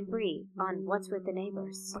Amy and Bree on What's with the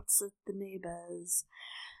Neighbors. What's with the Neighbors?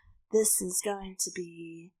 This is going to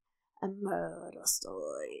be a murder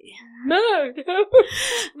story. Murder?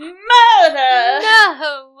 Murder! No!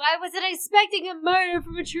 I wasn't expecting a murder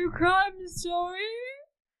from a true crime story.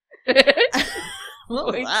 What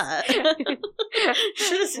was that?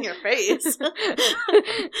 Should have seen your face.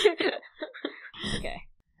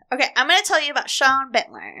 Okay, I'm going to tell you about Sean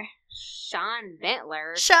Bentler. Sean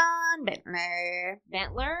Bentler? Sean Bentler.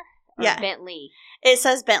 Bentler? Or Yeah. Bentley? It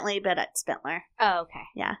says Bentley, but it's Bentler. Oh, okay.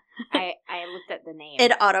 Yeah. I looked at the name.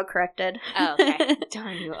 It auto-corrected. Oh, okay.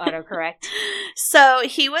 Darn you, autocorrect. So,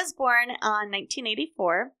 he was born on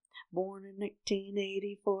 1984. Born in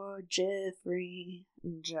 1984, Jeffrey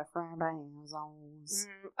Bezos.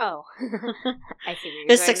 Oh. I see where you're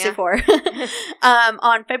It's going 64.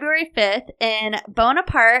 On February 5th in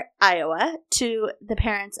Bonaparte, Iowa, to the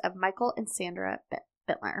parents of Michael and Sandra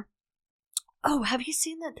Bentler. Oh, have you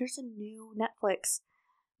seen that there's a new Netflix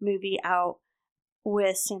movie out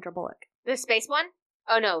with Sandra Bullock? The space one?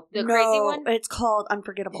 Oh, no. The crazy one? It's called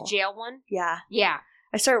Unforgettable. The jail one? Yeah. Yeah.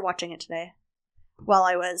 I started watching it today while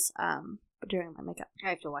I was doing my makeup. I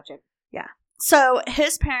have to watch it. Yeah. So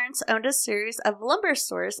his parents owned a series of lumber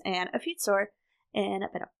stores and a feed store in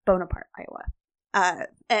Bonaparte, Iowa,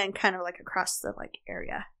 and kind of like across the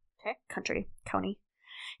area, county.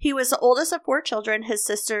 He was the oldest of 4 children. His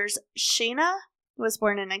sisters Sheena was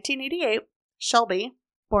born in 1988, Shelby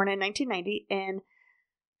born in 1990, and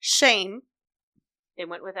Shane. They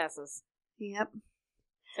went with S's. Yep.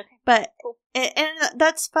 Okay. But cool. and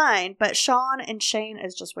that's fine. But Sean and Shane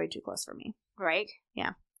is just way too close for me. Right.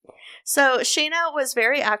 Yeah. So Sheena was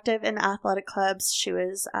very active in athletic clubs. She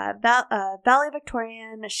was a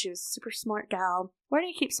valedictorian. She was a super smart gal. Why do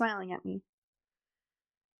you keep smiling at me?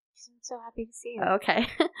 I'm so happy to see you. Okay.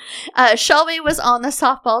 Shelby was on the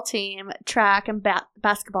softball team, track, and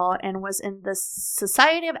basketball, and was in the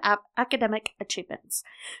Society of Academic Achievements.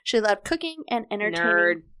 She loved cooking and entertaining.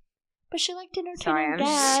 Nerd. But she liked entertaining Sorry, I'm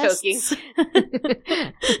guests. just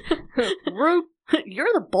joking. Rude.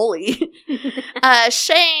 You're the bully.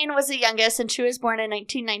 Shane was the youngest, and she was born in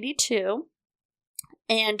 1992.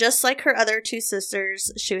 And just like her other 2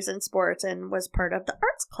 sisters, she was in sports and was part of the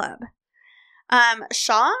arts club.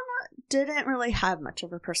 Sean didn't really have much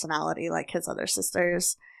of a personality like his other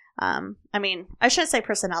sisters. I mean, I shouldn't say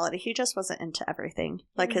personality. He just wasn't into everything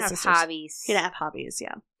like his sisters. Hobbies. He didn't have hobbies,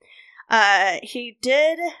 yeah. And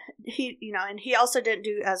he also didn't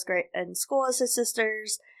do as great in school as his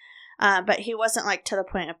sisters. But he wasn't to the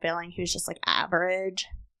point of failing. He was just average.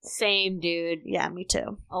 Same, dude. Yeah, me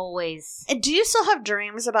too. Always. And do you still have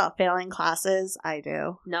dreams about failing classes? I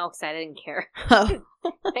do. No, because I didn't care. Oh.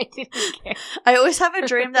 I didn't care. I always have a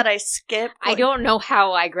dream that I skip. I don't know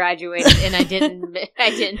how I graduated and I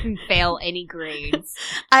didn't fail any grades.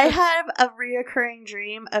 I have a reoccurring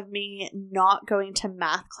dream of me not going to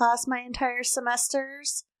math class my entire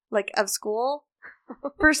semesters, of school.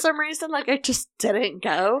 For some reason, I just didn't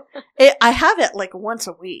go. I have it once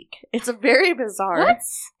a week. It's very bizarre. What?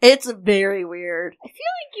 It's very weird. I feel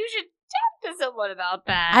like you should talk to someone about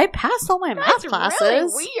that. I passed all my math classes.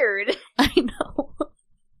 That's really weird. I know.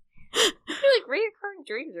 I feel reoccurring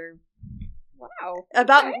dreams are wow.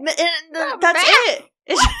 About okay. and that's it.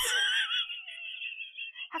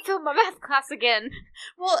 I failed my math class again.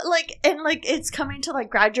 Well, it's coming to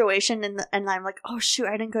graduation, and I'm like, oh shoot,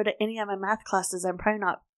 I didn't go to any of my math classes. I'm probably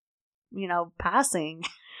not, passing.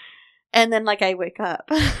 And then I wake up.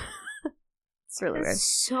 It's really weird.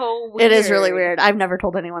 So weird. It is really weird. I've never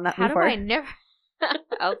told anyone that how before. How do I never?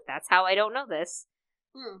 Oh, that's how I don't know this.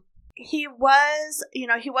 He was, he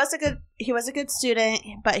was a good student,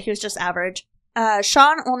 but he was just average.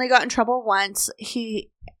 Sean only got in trouble once.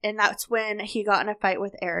 And that's when he got in a fight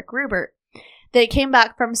with Eric Rubert. They came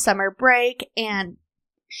back from summer break, and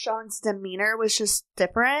Sean's demeanor was just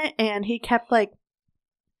different, and he kept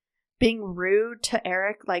being rude to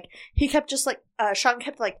Eric. He kept Sean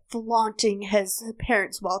kept flaunting his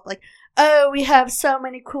parents' wealth, oh, we have so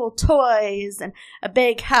many cool toys and a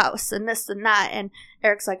big house and this and that. And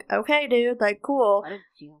Eric's okay, dude, cool.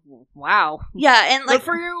 Wow. Yeah, and good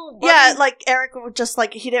for you, buddy. Yeah, Eric would just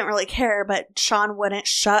he didn't really care, but Sean wouldn't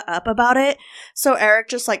shut up about it. So Eric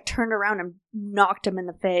just turned around and knocked him in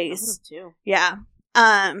the face. Too. Yeah.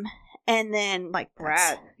 And then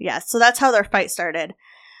Brad. Yeah, so that's how their fight started.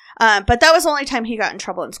 But that was the only time he got in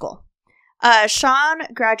trouble in school. Sean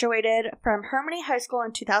graduated from Harmony High School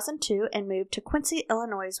in 2002 and moved to Quincy,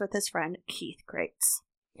 Illinois with his friend Keith Grates.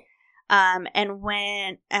 And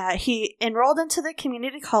when he enrolled into the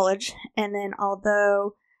community college, and then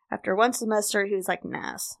although after one semester he was like,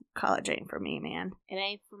 nah, college ain't for me, man. It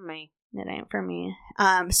ain't for me. It ain't for me.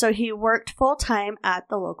 So he worked full-time at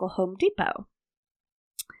the local Home Depot.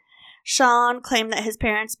 Sean claimed that his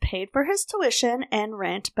parents paid for his tuition and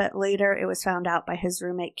rent, but later it was found out by his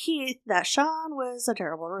roommate Keith that Sean was a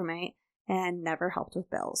terrible roommate and never helped with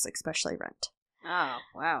bills, especially rent. Oh,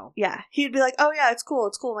 wow. Yeah, he'd be like, oh yeah, it's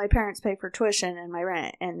cool, my parents pay for tuition and my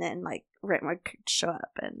rent, and then like rent would show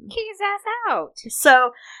up and kick his ass out.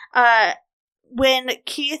 So when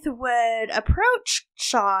Keith would approach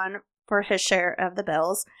Sean for his share of the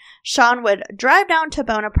bills, Sean would drive down to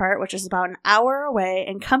Bonaparte, which is about an hour away,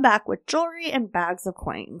 and come back with jewelry and bags of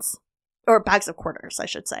coins. Or bags of quarters, I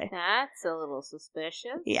should say. That's a little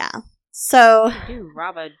suspicious. Yeah. So... Did you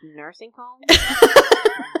rob a nursing home?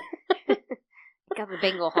 Got the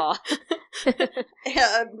bingo hall.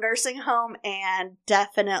 A nursing home, and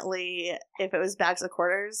definitely, if it was bags of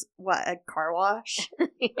quarters, a car wash?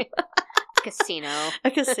 Casino. A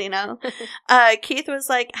casino. Keith was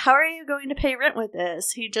like, how are you going to pay rent with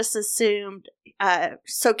this? He just assumed,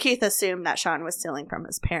 so Keith assumed that Sean was stealing from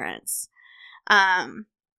his parents.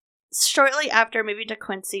 Shortly after moving to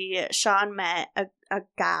Quincy, Sean met a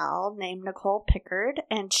gal named Nicole Pickard,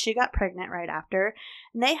 and she got pregnant right after,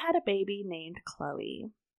 and they had a baby named Chloe.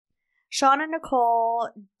 Sean and Nicole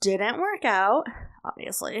didn't work out,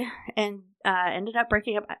 obviously, and ended up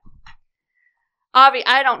breaking up.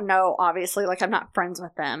 I don't know, obviously, like, I'm not friends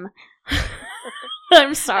with them.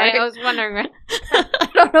 I'm sorry. I was wondering. I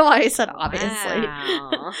don't know why I said obviously.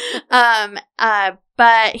 Wow.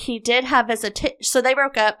 But he did have so they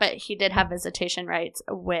broke up, but he did have visitation rights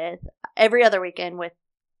with every other weekend with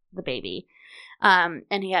the baby. And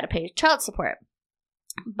he had to pay child support.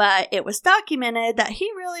 But it was documented that he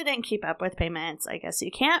really didn't keep up with payments. I guess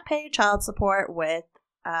you can't pay child support with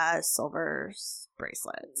silver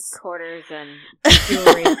bracelets, quarters, and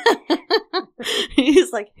jewelry.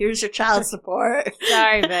 He's like, here's your child support.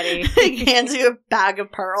 Sorry, Betty. He hands you a bag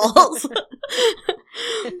of pearls.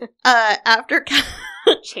 After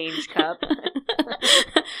change cup.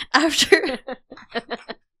 After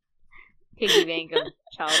piggy bank of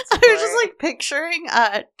child support. I was just like picturing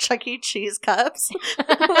Chuck E. Cheese cups with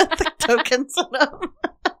the tokens in them.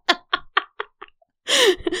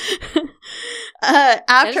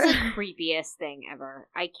 After that's the creepiest thing ever.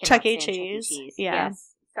 I can't. Chuck E. Cheese. Yeah.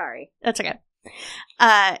 Yes. Sorry. That's okay.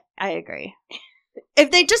 I agree.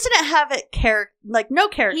 If they just didn't have it no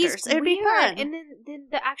characters, it'd be fun. And then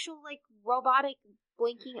the actual like robotic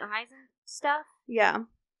blinking eyes and stuff. Yeah.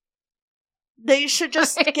 They should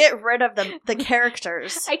just get rid of the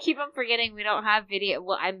characters. I keep on forgetting we don't have video.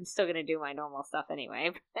 Well, I'm still gonna do my normal stuff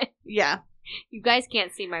anyway. Yeah. You guys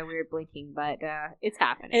can't see my weird blinking, but it's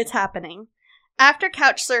happening. It's happening. After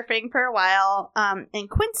couch surfing for a while in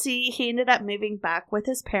Quincy, he ended up moving back with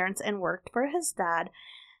his parents and worked for his dad.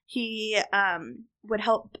 He would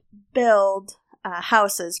help build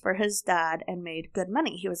houses for his dad and made good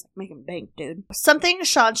money. He was making bank, dude. Something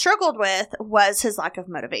Sean struggled with was his lack of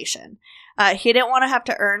motivation. He didn't want to have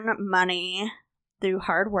to earn money through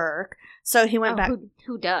hard work, so he went back.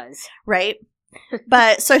 Who does? Right?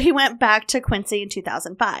 But so he went back to Quincy in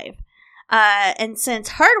 2005. And since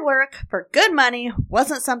hard work for good money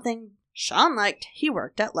wasn't something Sean liked, he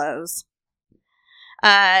worked at Lowe's.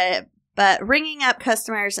 But ringing up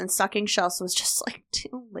customers and stocking shelves was just like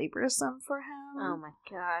too laborsome for him. Oh my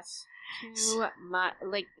gosh. Too much.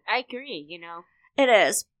 Like, I agree, It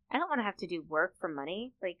is. I don't want to have to do work for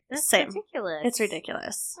money. Like, that's Same. ridiculous. It's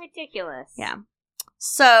ridiculous. Ridiculous. Yeah.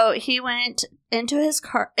 So he went into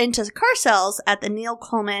car sales at the Neil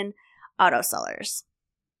Coleman Auto Sellers.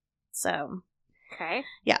 So. Okay.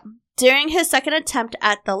 Yeah. During his second attempt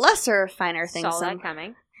at the lesser, finer things. Saw that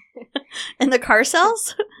coming. In the car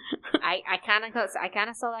sales? I kind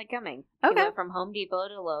of saw that coming. Okay. He went from Home Depot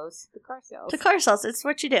to Lowe's to car sales. To car sales. It's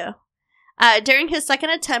what you do. During his second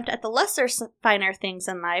attempt at the lesser, finer things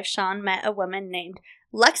in life, Sean met a woman named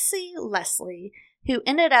Lexi Leslie, who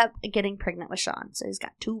ended up getting pregnant with Sean. So he's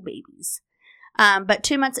got 2 babies. But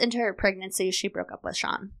 2 months into her pregnancy, she broke up with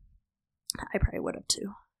Sean. I probably would have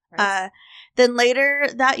too. Right. Then later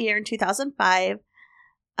that year in 2005,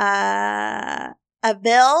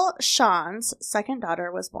 Avil, Sean's second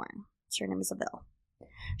daughter, was born. So her name is Avil.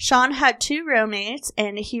 Sean had 2 roommates,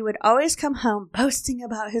 and he would always come home boasting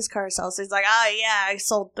about his car sales. He's like, oh, yeah, I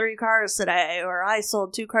sold 3 cars today, or I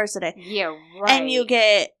sold 2 cars today. Yeah, right. And you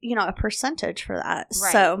get, a percentage for that.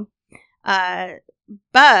 Right. So,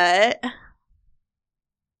 but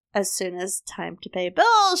as soon as time to pay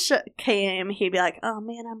bills came, he'd be like, oh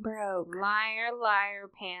man, I'm broke. Liar, liar,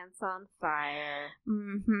 pants on fire.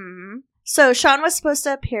 Mm-hmm. So Sean was supposed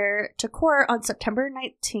to appear to court on September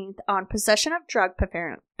 19th on possession of drug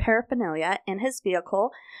paraphernalia in his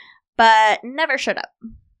vehicle, but never showed up.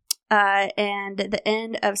 And at the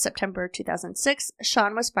end of September 2006,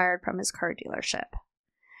 Sean was fired from his car dealership.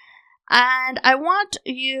 And I want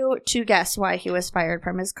you to guess why he was fired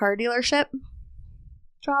from his car dealership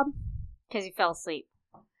job. Because he fell asleep.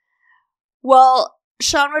 Well,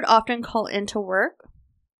 Sean would often call into work.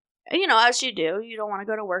 You know, as you do. You don't want to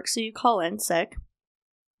go to work, so you call in sick.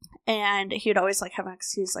 And he'd always have an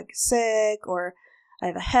excuse like sick or I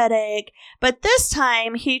have a headache. But this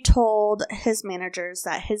time he told his managers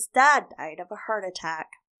that his dad died of a heart attack.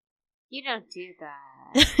 You don't do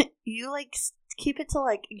that. You keep it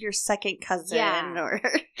to your second cousin or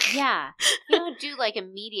yeah. You don't do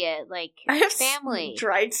immediate I have family.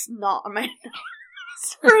 Dried snot on my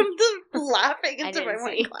nose from the laughing into my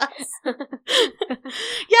wine glass.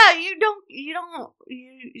 Yeah, you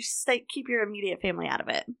stay keep your immediate family out of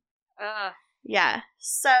it. Yeah.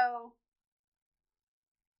 So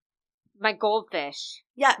my goldfish.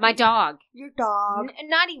 Yeah. My dog. Your dog.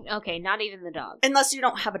 Not even the dog. Unless you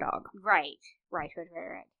don't have a dog. Right.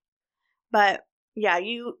 But yeah,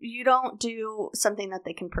 you don't do something that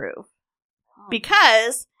they can prove.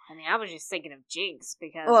 Because I was just thinking of Jinx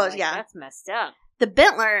because that's messed up. The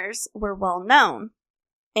Bentlers were well known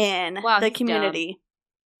in the community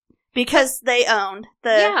because they owned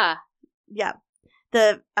the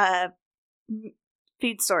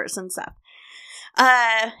feed stores and stuff.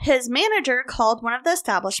 His manager called one of the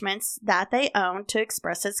establishments that they owned to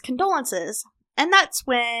express his condolences, and that's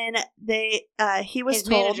when he was his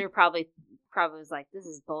told. Manager probably was like, "This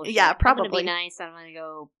is bullshit. Yeah, probably. I'm gonna be nice. I'm gonna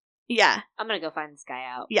go. Yeah, I'm gonna go find this guy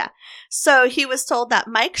out. Yeah, so he was told that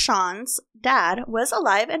Mike Sean's dad was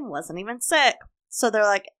alive and wasn't even sick. So they're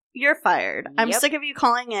like, "You're fired. I'm sick of you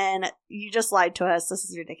calling in. You just lied to us. This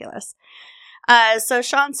is ridiculous." So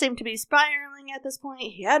Sean seemed to be spiraling at this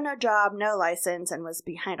point. He had no job, no license, and was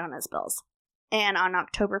behind on his bills. And on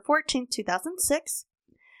October 14th, 2006,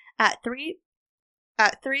 at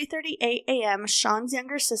 3:38 a.m., Sean's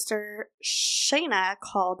younger sister, Shayna,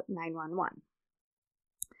 called 911.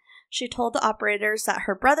 She told the operators that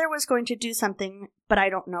her brother was going to do something, but I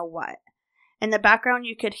don't know what. In the background,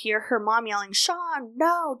 you could hear her mom yelling, "Sean,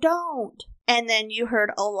 no, don't!" And then you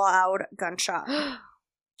heard a loud gunshot.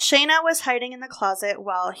 Shayna was hiding in the closet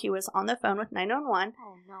while he was on the phone with 911.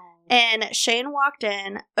 Oh, no. And Shane walked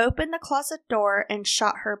in, opened the closet door, and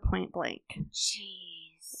shot her point blank.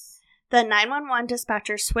 Jeez. The 911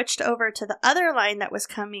 dispatcher switched over to the other line that was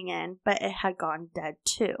coming in, but it had gone dead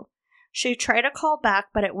too. She tried to call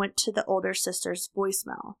back, but it went to the older sister's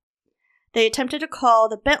voicemail. They attempted to call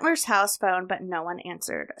the Bentler's house phone, but no one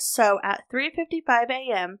answered. So at 3:55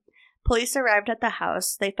 a.m., police arrived at the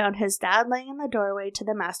house. They found his dad laying in the doorway to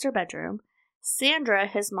the master bedroom, Sandra,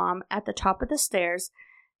 his mom, at the top of the stairs.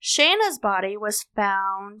 Shayna's body was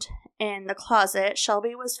found in the closet.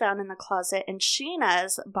 Shelby was found in the closet, and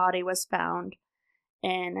Sheena's body was found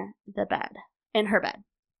in her bed.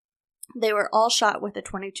 They were all shot with a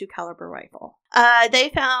 .22 caliber rifle. They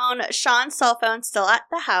found Sean's cell phone still at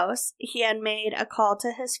the house. He had made a call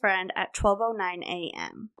to his friend at 12:09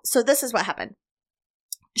 a.m. So this is what happened.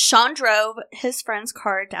 Sean drove his friend's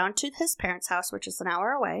car down to his parents' house, which is an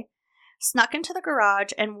hour away, snuck into the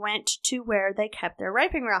garage, and went to where they kept their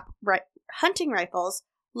hunting rifles,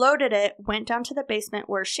 loaded it, went down to the basement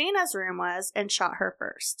where Shayna's room was, and shot her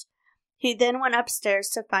first. He then went upstairs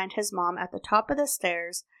to find his mom at the top of the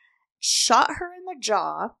stairs, shot her in the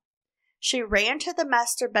jaw. She ran to the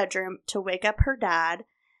master bedroom to wake up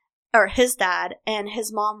his dad, and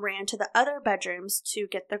his mom ran to the other bedrooms to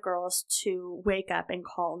get the girls to wake up and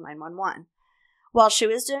call 911. While she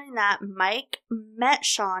was doing that, Mike met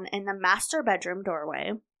Sean in the master bedroom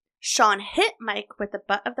doorway. Sean hit Mike with the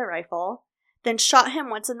butt of the rifle, then shot him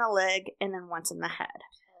once in the leg and then once in the head.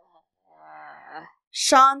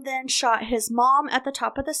 Sean then shot his mom at the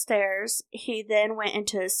top of the stairs. He then went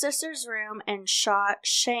into his sister's room and shot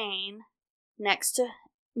Shane next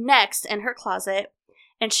in her closet.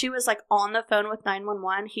 And she was on the phone with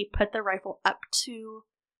 911. He put the rifle up to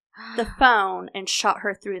the phone and shot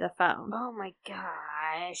her through the phone. Oh my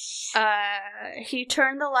gosh. He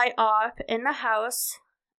turned the light off in the house.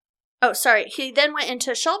 Oh, sorry. He then went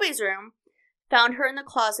into Shelby's room, found her in the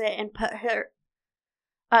closet, and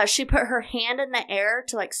she put her hand in the air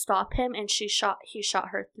to stop him, and he shot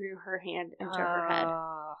her through her hand into her head.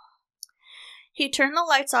 He turned the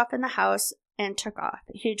lights off in the house and took off.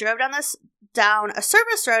 He drove down a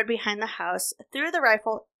service road behind the house, threw the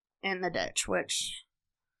rifle in the ditch, which...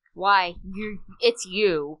 Why? It's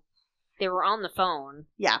you. They were on the phone.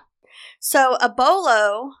 Yeah. So a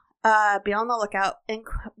bolo, be on the lookout, in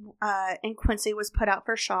Quincy was put out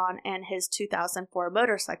for Sean and his 2004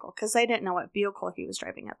 motorcycle because they didn't know what vehicle he was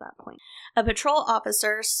driving at that point. A patrol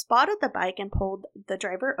officer spotted the bike and pulled the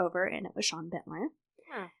driver over, and it was Sean Bentler.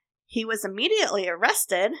 He was immediately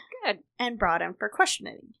arrested and brought in for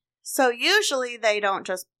questioning. So usually they don't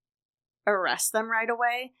just arrest them right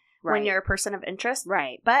away when you're a person of interest.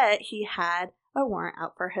 Right. But he had a warrant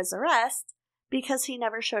out for his arrest because he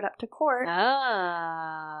never showed up to court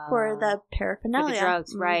for the paraphernalia. For the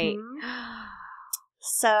drugs, right.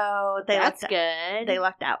 So That's good. They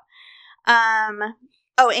lucked out.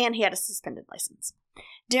 And he had a suspended license.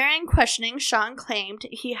 During questioning, Sean claimed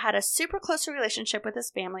he had a super close relationship with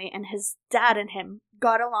his family, and his dad and him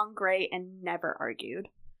got along great and never argued.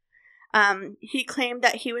 He claimed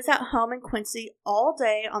that he was at home in Quincy all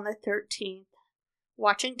day on the 13th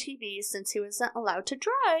watching TV since he wasn't allowed to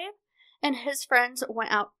drive, and his friends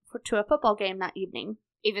went out to a football game that evening.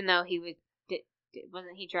 Even though he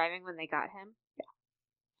wasn't he driving when they got him?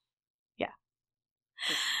 Yeah.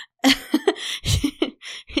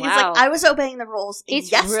 He's like, I was obeying the rules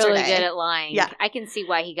yesterday. He's really good at lying. Yeah. I can see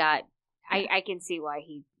why he got... I can see why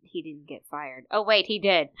he didn't get fired. Oh, wait, he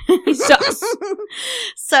did. He sucks.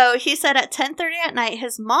 So he said at 10:30 at night,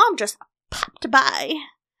 his mom just popped by.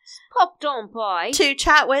 Popped on by. To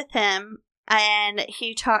chat with him, and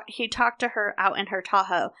he talked to her out in her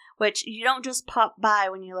Tahoe, which you don't just pop by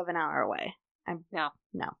when you live an hour away. No.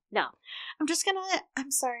 I'm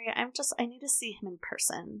sorry. I need to see him in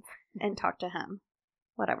person and talk to him.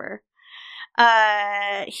 Whatever.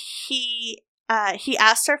 He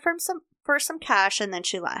asked her for some cash, and then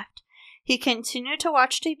she left. He continued to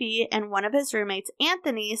watch TV, and one of his roommates,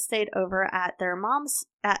 Anthony, stayed over at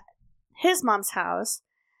his mom's house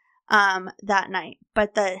that night.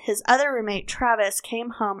 But his other roommate, Travis,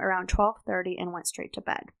 came home around 12:30 and went straight to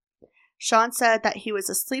bed. Sean said that he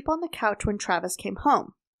was asleep on the couch when Travis came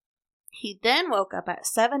home. He then woke up at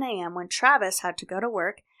 7 a.m. when Travis had to go to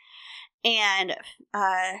work, and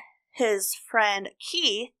his friend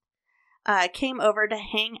Keith came over to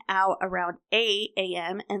hang out around 8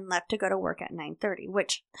 a.m. and left to go to work at 9:30,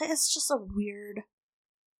 which is just a weird...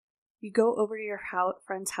 You go over to your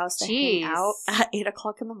friend's house to hang out at 8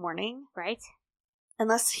 o'clock in the morning. Right.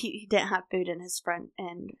 Unless he didn't have food in his front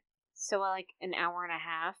end. So like an hour and a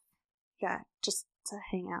half? Yeah, just to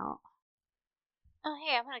hang out. Oh,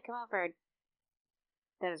 hey, I'm going to come over.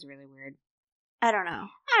 That is really weird. I don't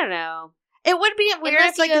know. It would be weird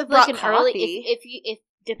if like you a brought coffee. Early, if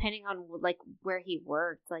depending on like where he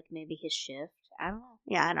worked, like maybe his shift. I don't know.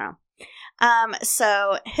 Yeah, I don't know.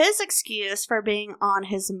 So his excuse for being on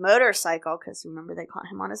his motorcycle, because remember they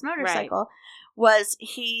caught him on his motorcycle, was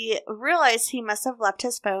he realized he must have left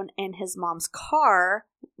his phone in his mom's car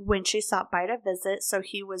when she stopped by to visit, so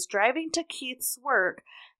he was driving to Keith's work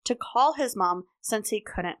to call his mom since he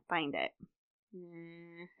couldn't find it.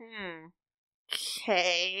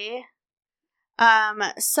 Okay.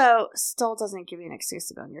 So still doesn't give you an excuse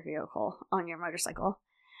to go in your vehicle, on your motorcycle.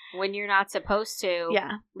 When you're not supposed to.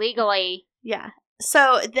 Yeah. Legally. Yeah.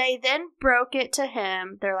 So they then broke it to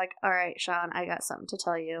him. They're like, all right, Sean, I got something to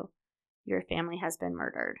tell you. Your family has been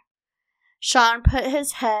murdered. Sean put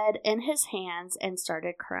his head in his hands and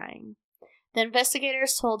started crying. The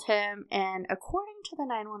investigators told him, and according to the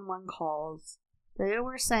 911 calls, they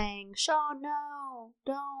were saying, Sean, no,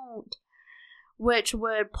 don't. Which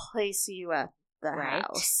would place you at the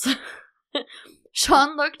house.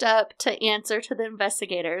 Sean looked up to answer to the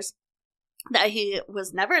investigators that he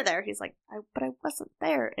was never there. He's like, but I wasn't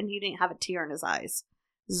there. And he didn't have a tear in his eyes.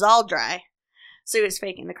 It was all dry. So he was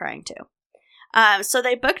faking the crying too. So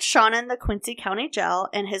they booked Sean in the Quincy County Jail,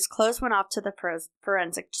 and his clothes went off to the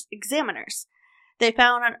forensic examiners. They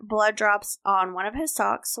found blood drops on one of his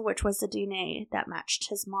socks, which was the DNA that matched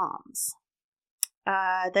his mom's.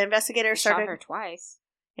 The investigators started... Shot her twice.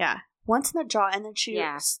 Yeah. Once in the jaw, and then she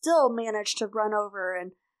still managed to run over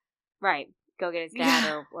and... Right. Go get his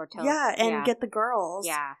dad or tell... Yeah, and get the girls.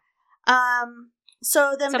 Yeah.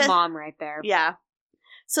 So then... It's a mom right there. Yeah.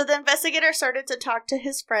 So the investigator started to talk to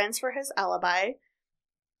his friends for his alibi.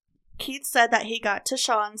 Keith said that he got to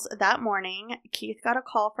Sean's that morning. Keith got a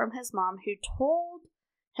call from his mom who told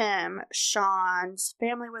him Sean's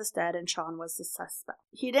family was dead and Sean was the suspect.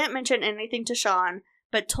 He didn't mention anything to Sean,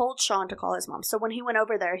 but told Sean to call his mom. So when he went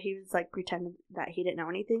over there, he was like pretending that he didn't know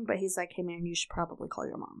anything, but he's like, hey man, you should probably call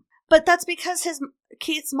your mom. But that's because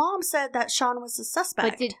Keith's mom said that Sean was the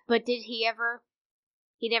suspect. But did he ever?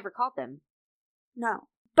 He never called them. No.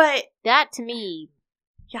 But that to me,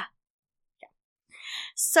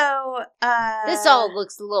 So, This all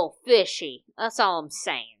looks a little fishy. That's all I'm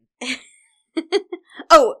saying.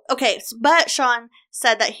 Oh, okay. But Sean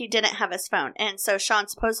said that he didn't have his phone. And so Sean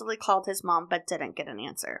supposedly called his mom, but didn't get an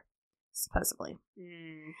answer. Supposedly.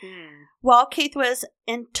 Mm-hmm. While Keith was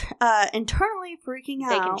internally freaking out.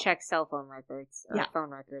 They can check cell phone records. Or phone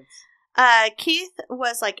records. Keith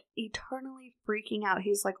was like eternally freaking out.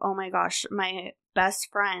 He's like, oh my gosh, my best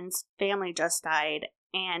friend's family just died.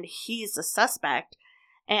 And he's a suspect.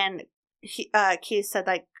 And Keith said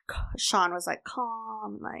like, Sean was like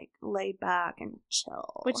calm, like laid back and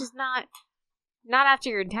chill. Which is not after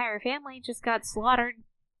your entire family just got slaughtered.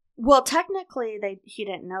 Well, technically, he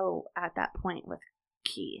didn't know at that point with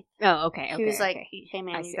Keith. Oh, okay. He was like, "Hey,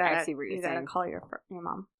 man, you gotta call your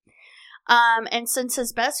mom." And since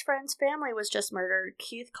his best friend's family was just murdered,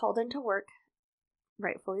 Keith called into work,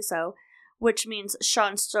 rightfully so, which means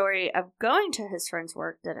Sean's story of going to his friend's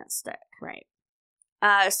work didn't stick. Right.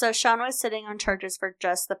 So Sean was sitting on charges for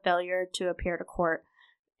just the failure to appear to court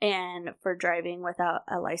and for driving without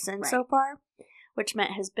a license so far, which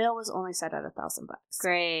meant his bail was only set at $1,000.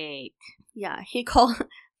 Great. Yeah, he called.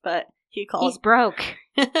 He's broke.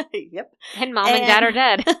 Yep. And mom and dad are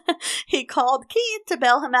dead. He called Keith to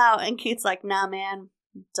bail him out, and Keith's like, nah, man,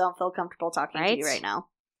 don't feel comfortable talking to you right now.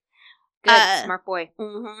 Good, smart boy.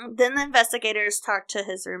 Mm-hmm. Then the investigators talked to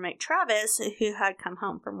his roommate, Travis, who had come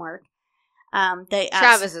home from work. They asked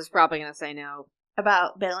Travis is probably going to say no.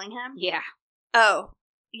 About bailing him? Yeah. Oh.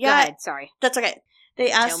 Yeah. Go ahead, sorry. That's okay.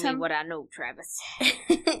 They asked him. Tell me what I know, Travis.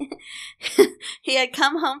 He had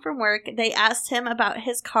come home from work. They asked him about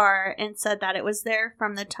his car and said that it was there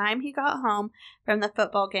from the time he got home from the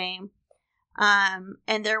football game. And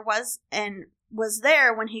was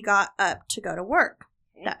there when he got up to go to work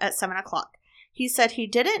at 7:00. He said he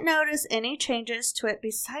didn't notice any changes to it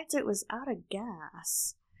besides it was out of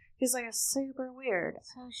gas. He's like, it's super weird.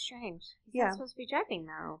 So strange. He's not supposed to be driving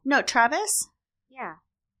though. No, Travis? Yeah.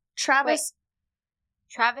 Travis. Wait.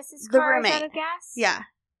 Travis's car is out of gas? Yeah.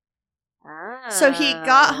 Oh. So he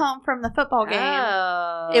got home from the football game.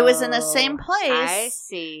 Oh. It was in the same place. I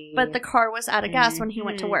see. But the car was out of gas when he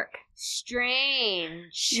went to work.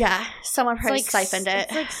 Strange. Yeah. Someone probably siphoned it.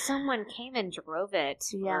 It's like someone came and drove it.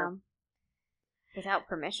 Yeah. Without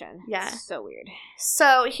permission. Yeah. It's so weird.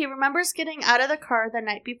 So he remembers getting out of the car the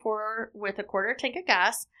night before with a quarter tank of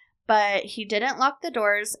gas, but he didn't lock the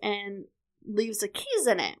doors and leaves the keys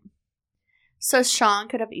in it. So Sean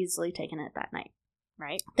could have easily taken it that night.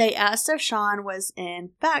 Right. They asked if Sean was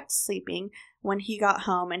in fact sleeping when he got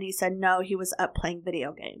home, and he said no, he was up playing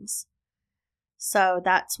video games. So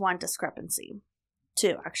that's one discrepancy.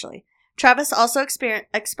 Two, actually. Travis also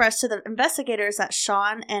expressed to the investigators that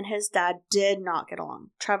Sean and his dad did not get along.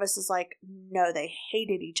 Travis is like, no, they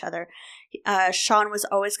hated each other. Sean was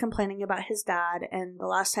always complaining about his dad, and the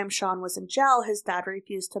last time Sean was in jail, his dad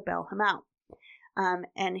refused to bail him out.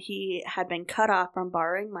 And he had been cut off from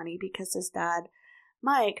borrowing money because his dad,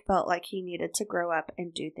 Mike, felt like he needed to grow up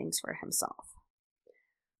and do things for himself.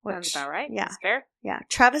 Sounds about right. Yeah. That's fair. Yeah.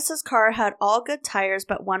 Travis's car had all good tires,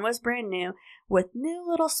 but one was brand new with new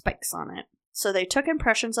little spikes on it. So they took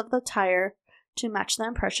impressions of the tire to match the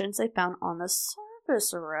impressions they found on the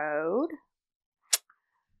service road.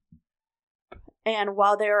 And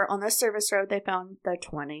while they were on the service road, they found the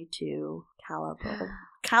 .22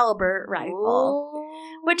 caliber rifle,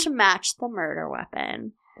 which matched the murder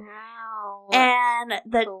weapon. Wow. And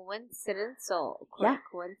the coincidental. Yeah.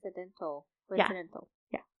 Coincidental.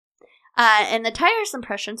 Yeah. And the tire's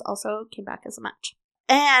impressions also came back as a match.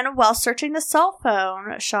 And while searching the cell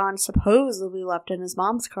phone Sean supposedly left in his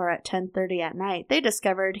mom's car at 10:30 at night, they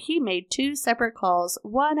discovered he made 2 separate calls,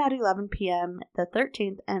 one at 11 p.m. the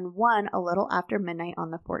 13th and one a little after midnight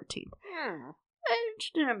on the 14th.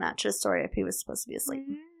 Which didn't match his story if he was supposed to be asleep.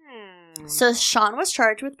 So Sean was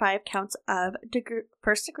charged with 5 counts of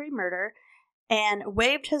first-degree murder and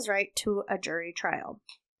waived his right to a jury trial.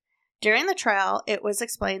 During the trial, it was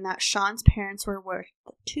explained that Sean's parents were worth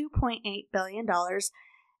 $2.8 billion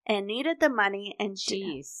and needed the money, and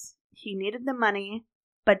he needed the money,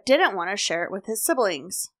 but didn't want to share it with his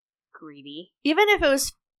siblings. Greedy. Even if it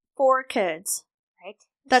was 4 kids. Right?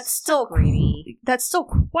 That's still greedy. That's still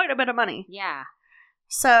quite a bit of money. Yeah.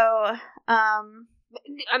 So, I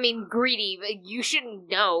mean, greedy, but you shouldn't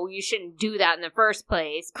know. You shouldn't do that in the first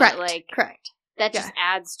place. Correct. But, like, correct. That just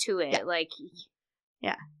adds to it. Yeah. Like,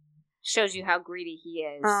 yeah. Shows you how greedy he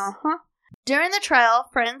is. Uh-huh. During the trial,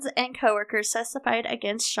 friends and coworkers testified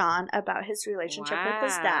against Sean about his relationship with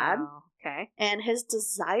his dad. Okay. And his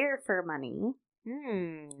desire for money.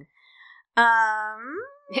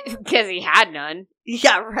 Because he had none.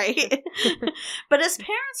 Yeah, right. But his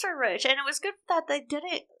parents are rich, and it was good that they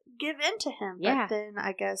didn't give in to him. Yeah. But then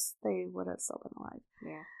I guess they would have still been alive.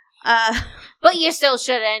 Yeah. But you still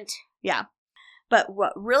shouldn't. Yeah. But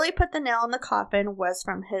what really put the nail in the coffin was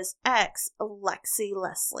from his ex, Lexi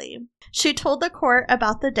Leslie. She told the court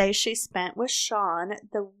about the day she spent with Sean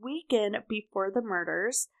the weekend before the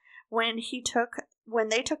murders when they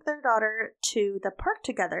took their daughter to the park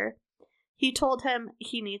together. He told him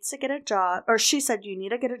he needs to get a job, or she said, you need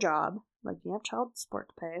to get a job. Like, you have child support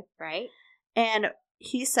to pay. Right. And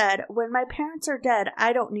he said, when my parents are dead,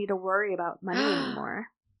 I don't need to worry about money anymore.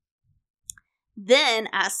 Then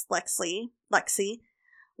asked Lexi,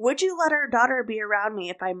 would you let our daughter be around me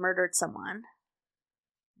if I murdered someone?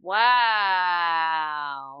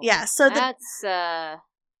 Wow. Yeah, so that's a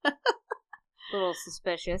little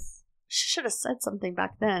suspicious. She should have said something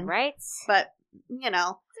back then. Right? But, you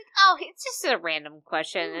know. It's just a random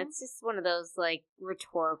question. It's just one of those, like,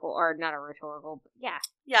 rhetorical, or not a rhetorical, but yeah.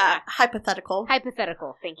 Yeah, hypothetical.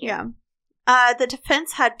 Hypothetical, thank you. Yeah. The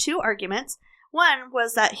defense had two arguments. One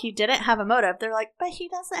was that he didn't have a motive. They're like, but he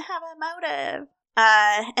doesn't have a motive.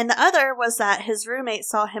 And the other was that his roommate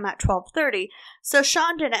saw him at 12:30. So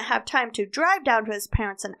Sean didn't have time to drive down to his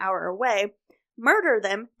parents an hour away, murder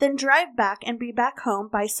them, then drive back and be back home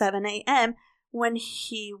by 7 a.m. when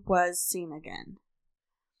he was seen again.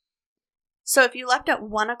 So if you left at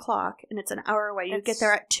 1 o'clock and it's an hour away, you get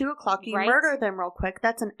there at 2 o'clock, you murder them real quick.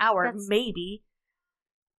 That's an hour, maybe.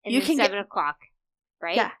 And you can 7 o'clock,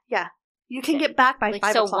 right? Yeah. You can get back by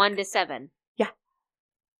 5 o'clock. So 1 to 7. Yeah.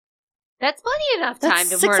 That's plenty enough time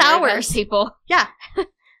to 6 murder hours. those people. Yeah.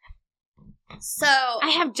 So I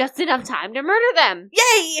have just enough time to murder them.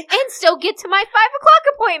 Yay! And still get to my 5 o'clock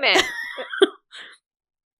appointment.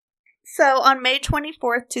 So on May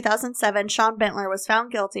 24th, 2007, Sean Bentler was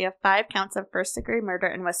found guilty of 5 counts of first-degree murder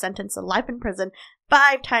and was sentenced to life in prison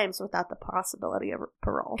 5 times without the possibility of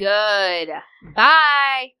parole. Good.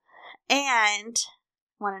 Bye. And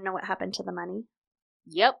want to know what happened to the money?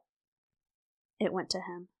 Yep. It went to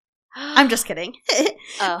him. I'm just kidding.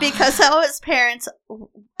 Because how his parents,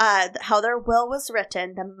 how their will was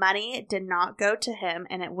written, the money did not go to him,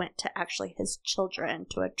 and it went to actually his children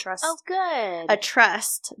to a trust. Oh, good. A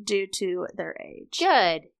trust due to their age.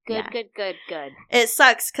 Good. Yeah. Good. It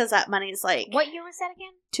sucks because that money's like... What year was that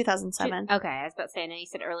again? 2007. Okay, I was about to say, I know you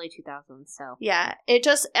said early 2000s, so... Yeah, it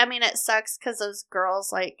sucks because those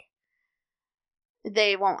girls, like,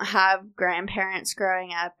 they won't have grandparents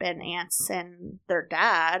growing up and aunts and their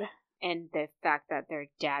dad. And the fact that their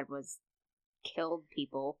dad was killed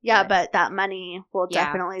people. Yeah, but that money will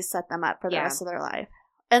definitely set them up for the rest of their life.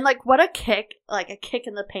 And, like, what a kick. Like, a kick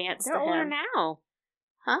in the pants They're to older him. now.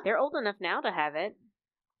 Huh? They're old enough now to have it.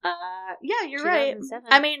 Yeah, you're right.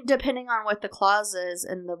 I mean, depending on what the clause is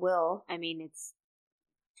in the will. I mean, it's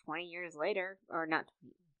 20 years later. Or not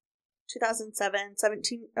 2007,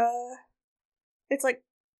 17, it's like,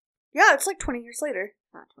 yeah, it's like 20 years later.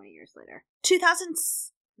 Not 20 years later. 2000...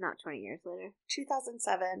 Not 20 years later.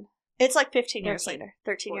 2007. It's like 15 years 13. later.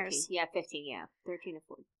 13 14. years. Yeah, 15, yeah. 13 to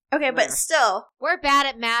 14. Okay, but still. We're bad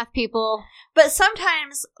at math, people. But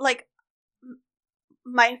sometimes, like,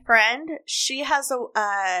 my friend, she has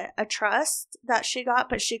a trust that she got,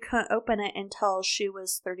 but she couldn't open it until she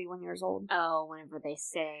was 31 years old. Oh, whenever they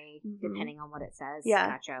say, depending on what it says. Yeah.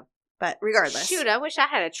 Gotcha. But regardless. Shoot, I wish I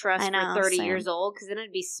had a trust for 30 same. years old, because then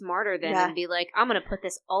I'd be smarter then and be like, I'm going to put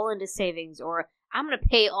this all into savings, or I'm going to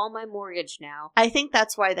pay all my mortgage now. I think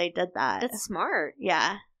that's why they did that. That's smart.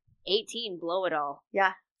 Yeah. 18, blow it all.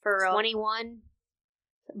 Yeah, for real. 21,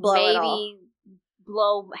 blow maybe it all.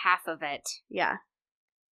 blow half of it. Yeah.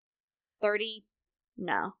 30,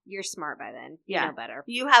 no. You're smart by then. You know better.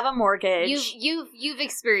 You have a mortgage. You've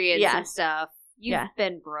experienced some stuff. You've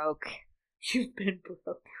been broke. You've been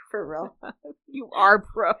broke. For real. You are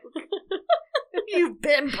broke. You've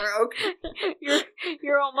been broke.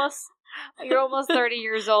 You're almost 30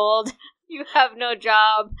 years old. You have no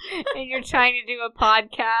job and you're trying to do a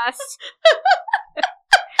podcast.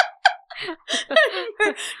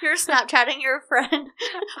 You're Snapchatting your friend.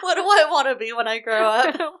 What do I want to be when I grow up?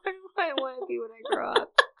 What do I want to be when I grow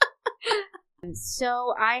up?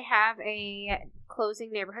 So I have a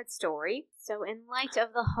closing neighborhood story. So in light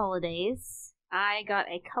of the holidays, I got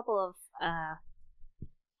a couple of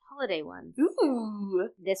holiday ones. Ooh.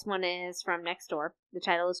 This one is from next door. The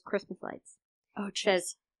title is Christmas Lights. Oh, it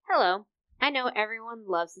says, "Hello, I know everyone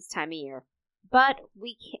loves this time of year, but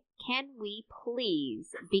can we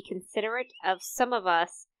please be considerate of some of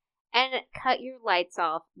us and cut your lights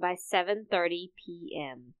off by 7:30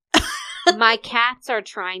 p.m.? My cats are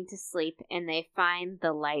trying to sleep and they find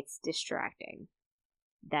the lights distracting.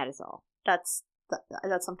 That is all. That's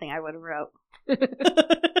something I would have wrote.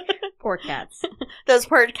 Poor cats. Those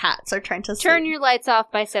poor cats are trying to Turn sleep. your lights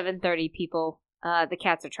off by 7:30, people. The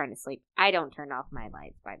cats are trying to sleep. I don't turn off my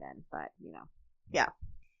lights by then, but, you know.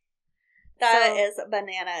 That So- is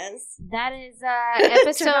bananas. That is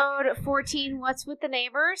episode 14, What's with the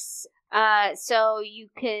Neighbors. So you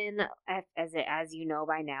can, as you know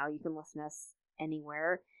by now, you can listen to us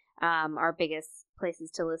anywhere. Our biggest places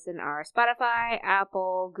to listen are Spotify,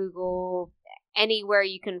 Apple, Google, anywhere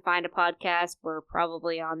you can find a podcast. We're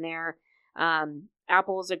probably on there.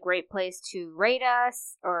 Apple is a great place to rate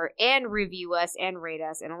us and review us and rate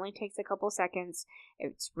us. It only takes a couple seconds.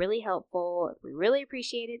 It's really helpful. We really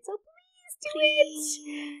appreciate it. So please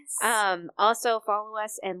do it. Also follow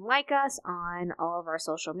us and like us on all of our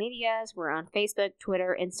social medias. We're on Facebook,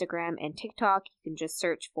 Twitter, Instagram, and TikTok. You can just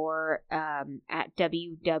search for at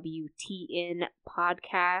WWTN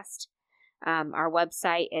Podcast. Our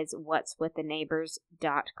website is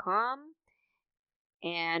whatswiththeneighbors.com.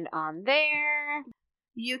 And on there,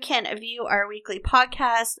 You can view our weekly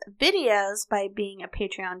podcast videos by being a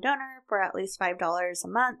Patreon donor for at least $5 a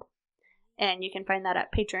month. And you can find that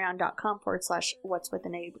at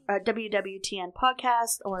patreon.com/WWTN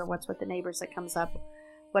podcast or What's with the Neighbors that comes up,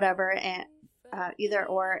 whatever, and either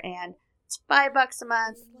or. And it's $5 a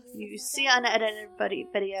month. You see unedited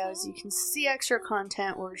videos. You can see extra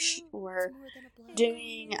content. We're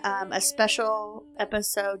doing a special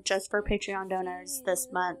episode just for Patreon donors this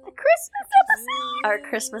month. Our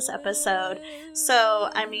Christmas episode. So,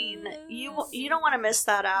 I mean, you don't want to miss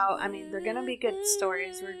that out. I mean, they're going to be good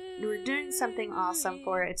stories. We're doing something awesome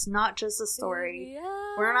for it. It's not just a story.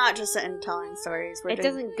 We're not just sitting telling stories. it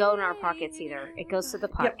doesn't go in our pockets either. It goes to the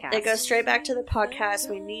podcast. Yep, it goes straight back to the podcast.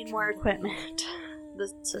 We need more equipment.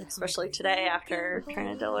 Especially today after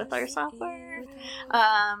trying to deal with our software.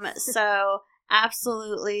 So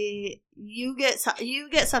absolutely, you get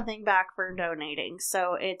something back for donating.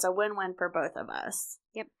 So it's a win-win for both of us.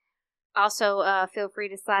 Yep. Also, feel free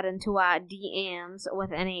to slide into our DMs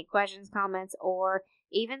with any questions, comments, or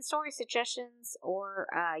even story suggestions or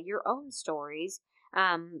your own stories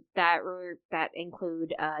that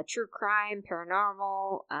include true crime,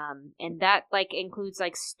 paranormal, and that includes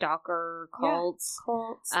stalker cults,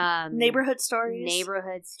 neighborhood stories,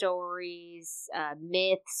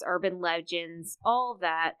 myths, urban legends, all of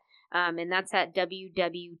that. And that's at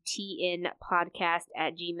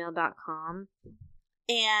wwtnpodcast@gmail.com.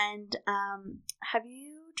 And have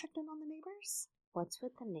you checked in on the neighbors? What's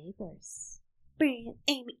with the neighbors? Bring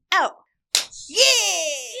Amy out.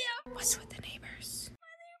 Yeah! What's with the